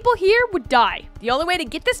the people here would die. The only way to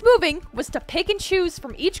get this moving was to pick and choose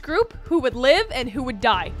from each group who would live and who would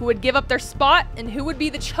die, who would give up their spot, and who would be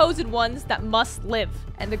the chosen ones that must live.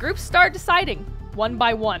 And the groups started deciding, one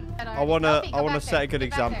by one. I wanna set a good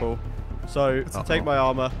example. So, to take my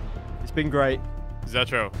armor, it's been great.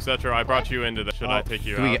 Zetro, I brought you into this. Should I take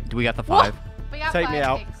you out? Do we got the 5? Take me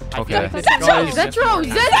out. Okay. Zetro!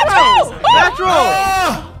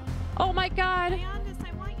 Oh my God.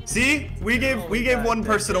 See, we gave one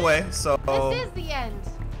person away, so. This is the end.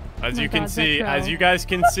 As you can see, as you guys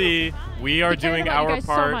can see, we are doing our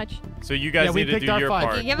part. So you guys need to do your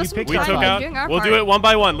part. Yeah, we took out. We'll do it one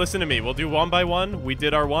by one. Listen to me. We'll do one by one. We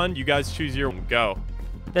did our one. You guys choose your go.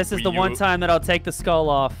 This is the one time that I'll take the skull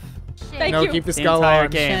off. Thank no, you. keep the skull on.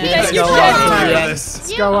 Game. Thank you,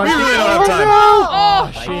 Skull on.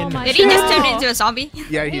 Did he just turn into a zombie?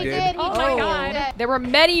 Yeah, he did. Oh my God. There were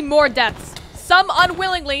many more deaths. Some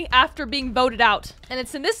unwillingly after being voted out. And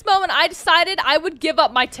it's in this moment I decided I would give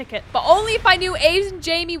up my ticket. But only if I knew Aves and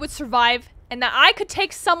Jamie would survive and that I could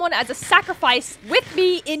take someone as a sacrifice with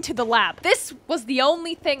me into the lab. This was the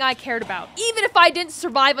only thing I cared about, even if I didn't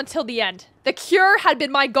survive until the end. The cure had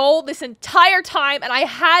been my goal this entire time, and I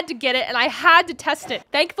had to get it, and I had to test it.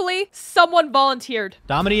 Thankfully, someone volunteered.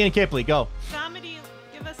 Domini and Kiply, go. Domini,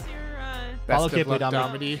 give us your, Follow Kiply,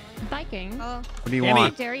 Domini. Viking. What do you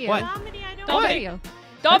want? Dare you? What? Domini, I don't Domini,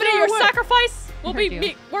 Domini, your sacrifice will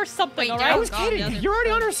be worth something, Wait, alright? I was kidding. You're already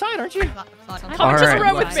on her side, aren't you? Come just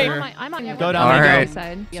room with me. I'm on your Go down Alright.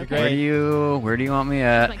 side. Where do you want me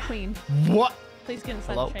at? My queen. What? Please get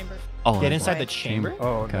inside Hello? the chamber. Oh, Get inside the chamber?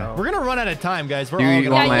 Oh, no. We're gonna run out of time, guys. We're Do all you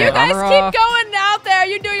gonna want my You guys armor keep off? going out there.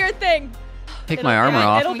 You do your thing. Take my armor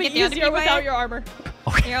off. It'll be easier without your armor.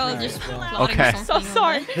 Okay. So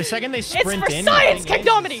sorry. The second they It's sprint for in. science, King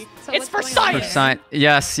Domini. So It's what's for going on science.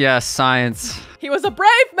 Yes, science. He was a brave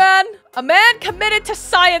man, a man committed to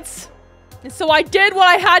science. And so I did what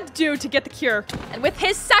I had to do to get the cure. And with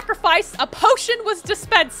his sacrifice, a potion was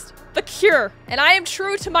dispensed. The cure. And I am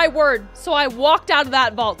true to my word, so I walked out of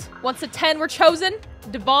that vault. Once the 10 were chosen,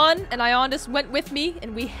 Devon and Iondis went with me,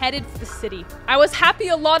 and we headed for the city. I was happy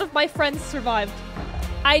a lot of my friends survived.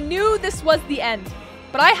 I knew this was the end,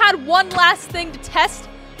 but I had one last thing to test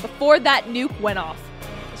before that nuke went off.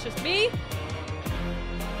 It's just me,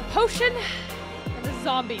 the potion, and the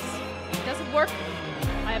zombies. If it doesn't work,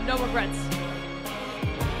 I have no regrets.